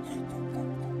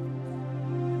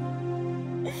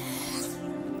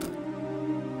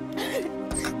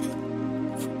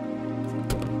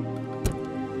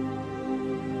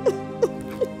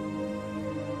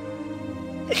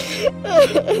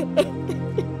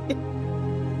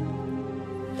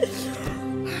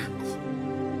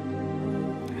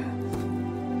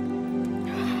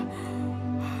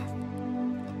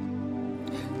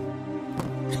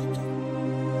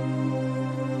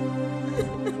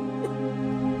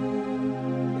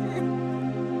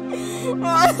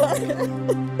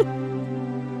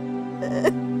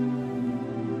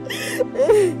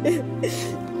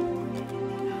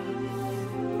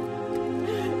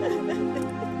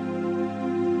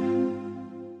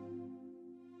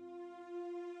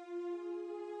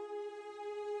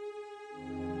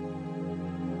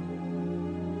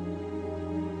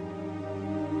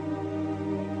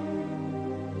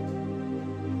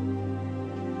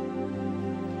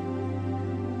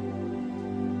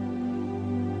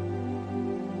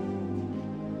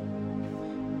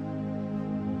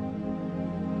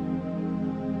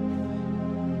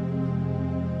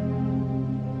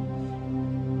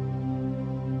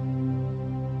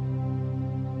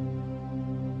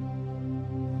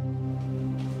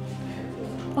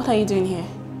 What are you doing here?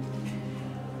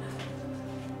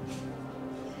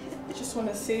 I just want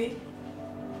to say,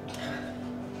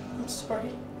 I'm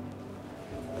sorry.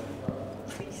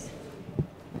 Please.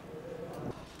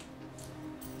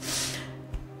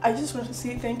 I just want to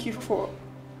say thank you for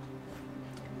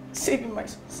saving my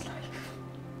son's life.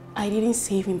 I didn't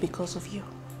save him because of you.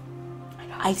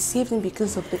 I saved him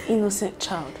because of the innocent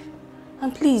child.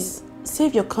 And please,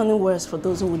 save your cunning words for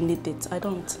those who will need it. I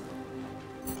don't.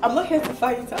 I'm not here to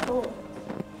fight at all.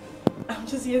 I'm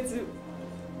just here to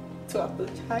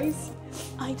apologize.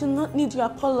 I do not need your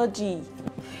apology.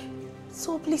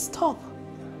 So please stop.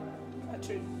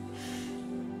 Actually,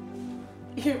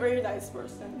 you're a very nice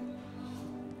person.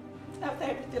 After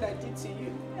everything I did to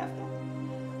you,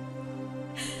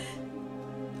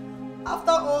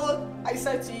 after all I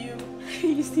said to you,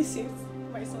 you still saved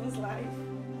my son's life.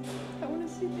 I want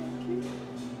to say thank you.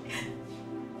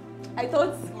 I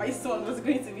thought my son was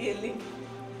going to be a link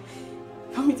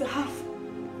for me to have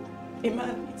a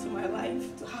man into my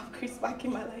life, to have Chris back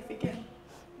in my life again.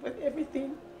 But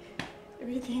everything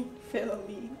fell on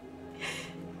me.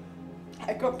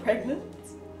 I got pregnant.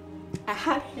 I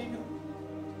had him.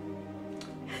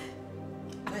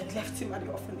 And I left him at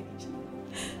the orphanage.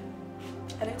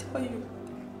 And I tell you,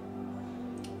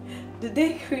 the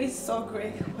day Chris saw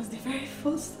Greg was the very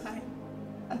first time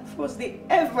and first day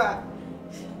ever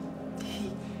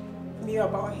he knew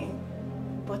about him.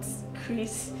 But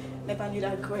Chris never knew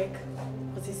that Greg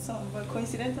was his son, but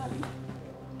coincidentally,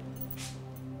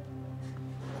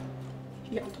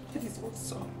 he adopted his own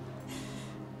son.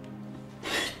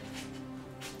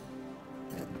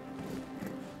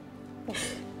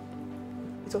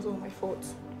 It was all my fault.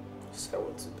 So I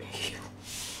want to beg you.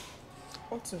 I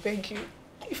want to beg you,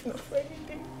 if not for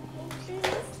anything, please.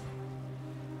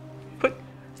 But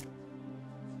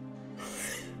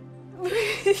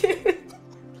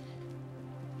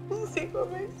for the sake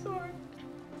of my son,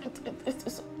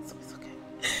 it's okay.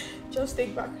 Just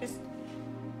take back Chris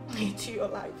into your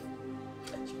life.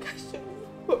 And you guys should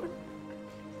move on.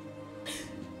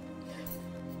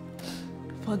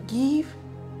 Forgive,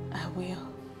 I will.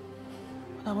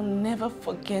 But I will never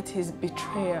forget his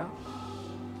betrayal.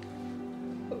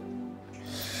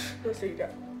 Don't say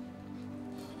that.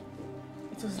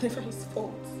 It was never his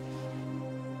fault.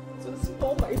 It was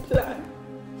all my plan.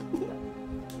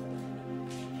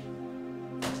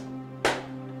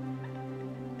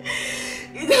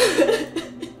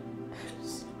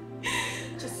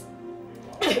 Just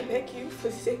I beg you, for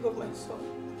the sake of my son,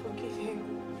 forgive him.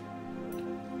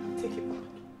 Take it back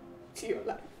to your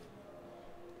life.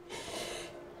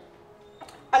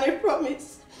 And I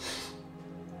promise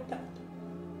that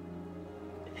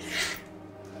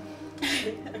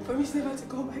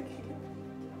come back here.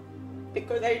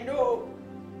 Because I know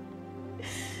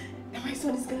that my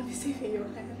son is going to be safe in your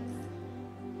hands.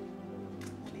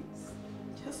 Please,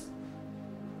 just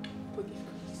forgive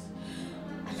Chris.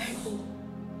 And let go.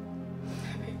 I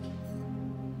beg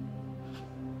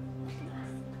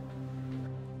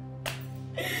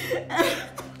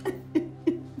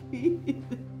you.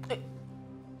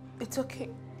 It's okay.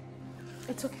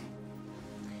 It's okay.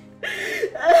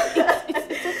 It's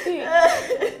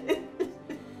okay.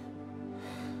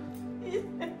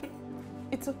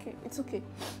 It's okay. It's okay.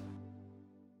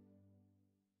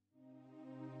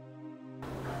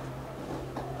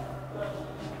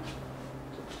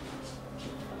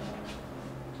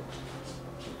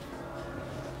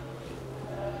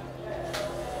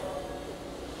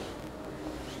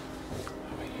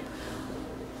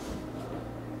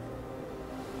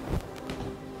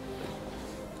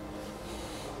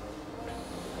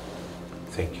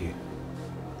 Thank you.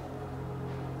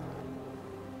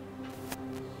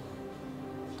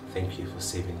 Thank you for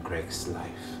saving Greg's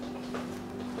life.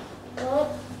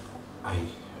 I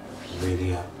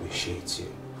really appreciate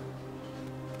you.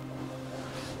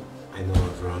 I know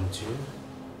I've wronged you.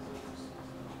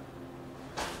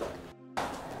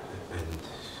 And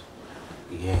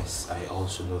yes, I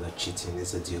also know that cheating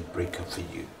is a deal breaker for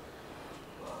you.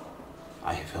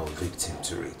 I fell victim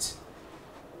to it.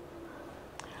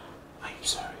 I'm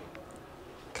sorry.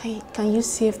 Can you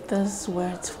save those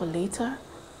words for later?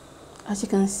 As you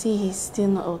can see, he's still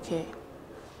not okay.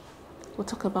 We'll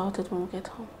talk about it when we get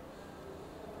home.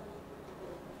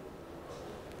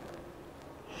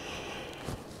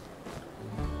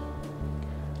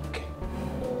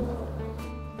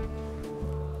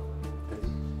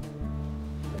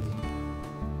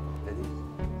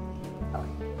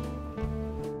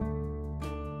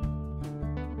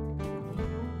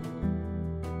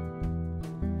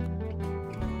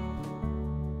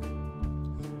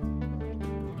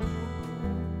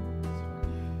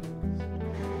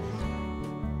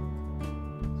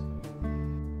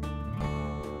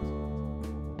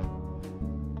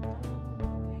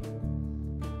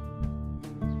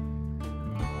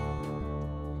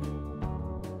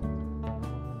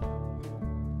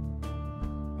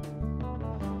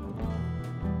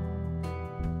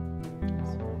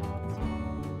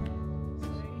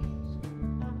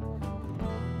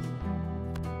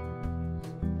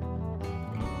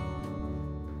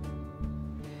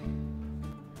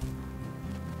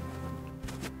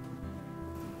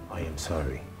 I am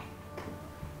sorry.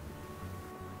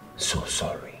 So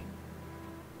sorry.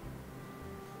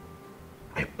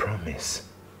 I promise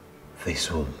this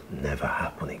will never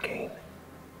happen again.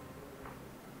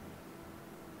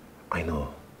 I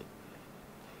know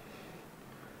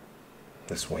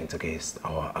this went against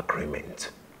our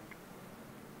agreement.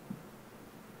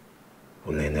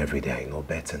 We'll learn every day. I know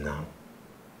better now.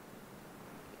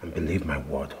 And believe my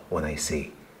word when I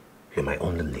say you're my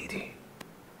only lady.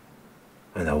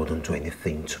 And I wouldn't do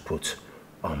anything to put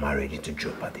our marriage into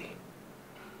jeopardy.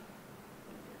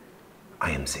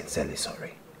 I am sincerely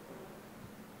sorry.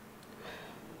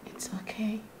 It's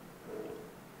okay.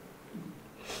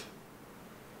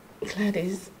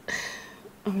 Gladys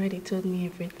already told me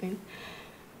everything.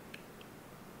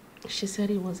 She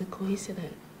said it was a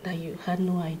coincidence, that you had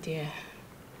no idea.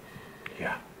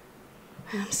 Yeah.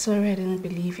 I'm sorry I didn't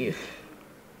believe you.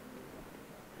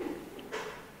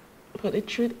 But the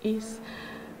truth is,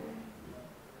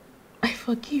 I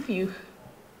forgive you.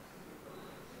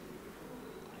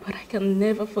 But I can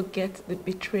never forget the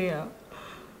betrayal.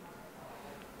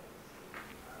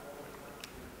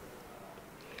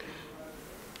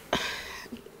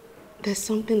 There's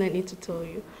something I need to tell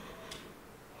you.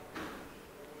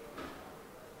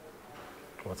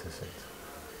 What is it?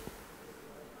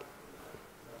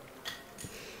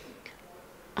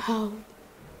 How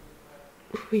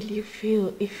will you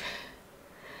feel if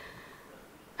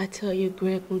I tell you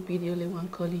Greg won't be the only one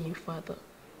calling you father?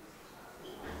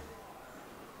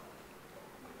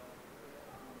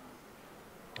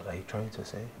 What are you trying to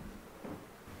say?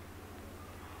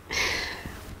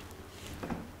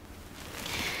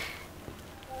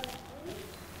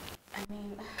 I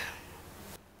mean,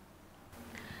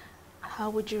 how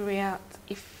would you react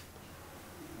if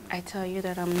I tell you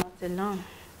that I'm not alone?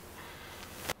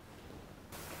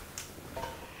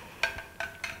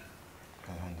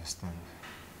 I understand.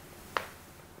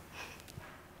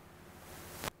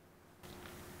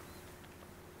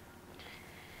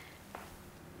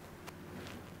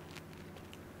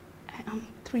 I am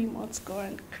 3 months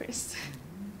gone, Chris.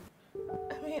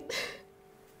 I mean,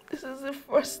 this is the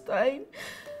first time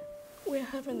we're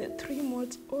having a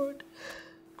 3-month-old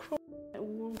crawling in my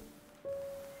womb.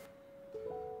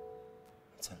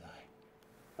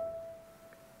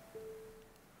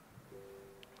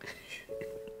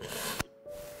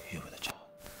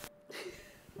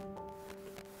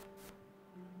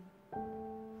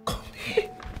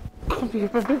 you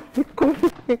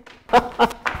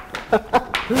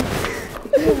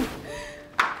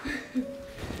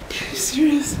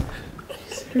serious? Are you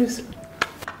serious?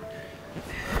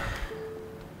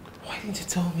 Why didn't you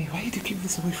tell me? Why did you keep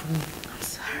this away from me? I'm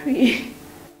sorry.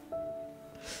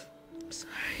 I'm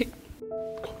sorry.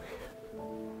 Come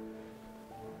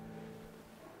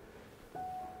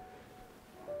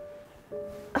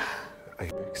here. Are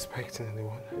you expecting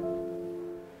anyone?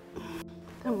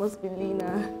 That must be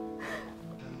Lena.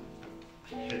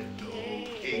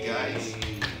 Hey guys.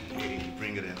 Hey,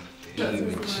 bring it in. That's my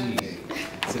cheese.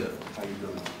 How you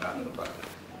doing?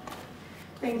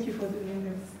 Thank you for doing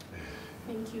this.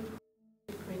 Thank you.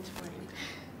 Great friend.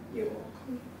 You're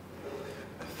welcome.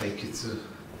 Thank you too.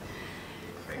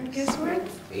 And guess what?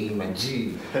 Hey, my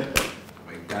G.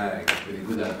 My guy, really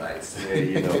good advice. Yeah,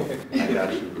 you know. I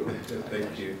got you, bro.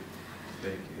 Thank you.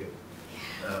 Thank you.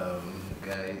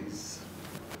 Guys,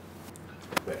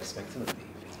 we're expecting a baby.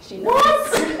 She knows.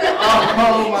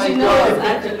 Oh my she God. knows,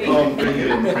 actually. Oh, bring it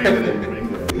in, bring it in, bring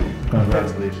it in.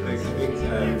 Congratulations. Thank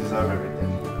you. You deserve everything.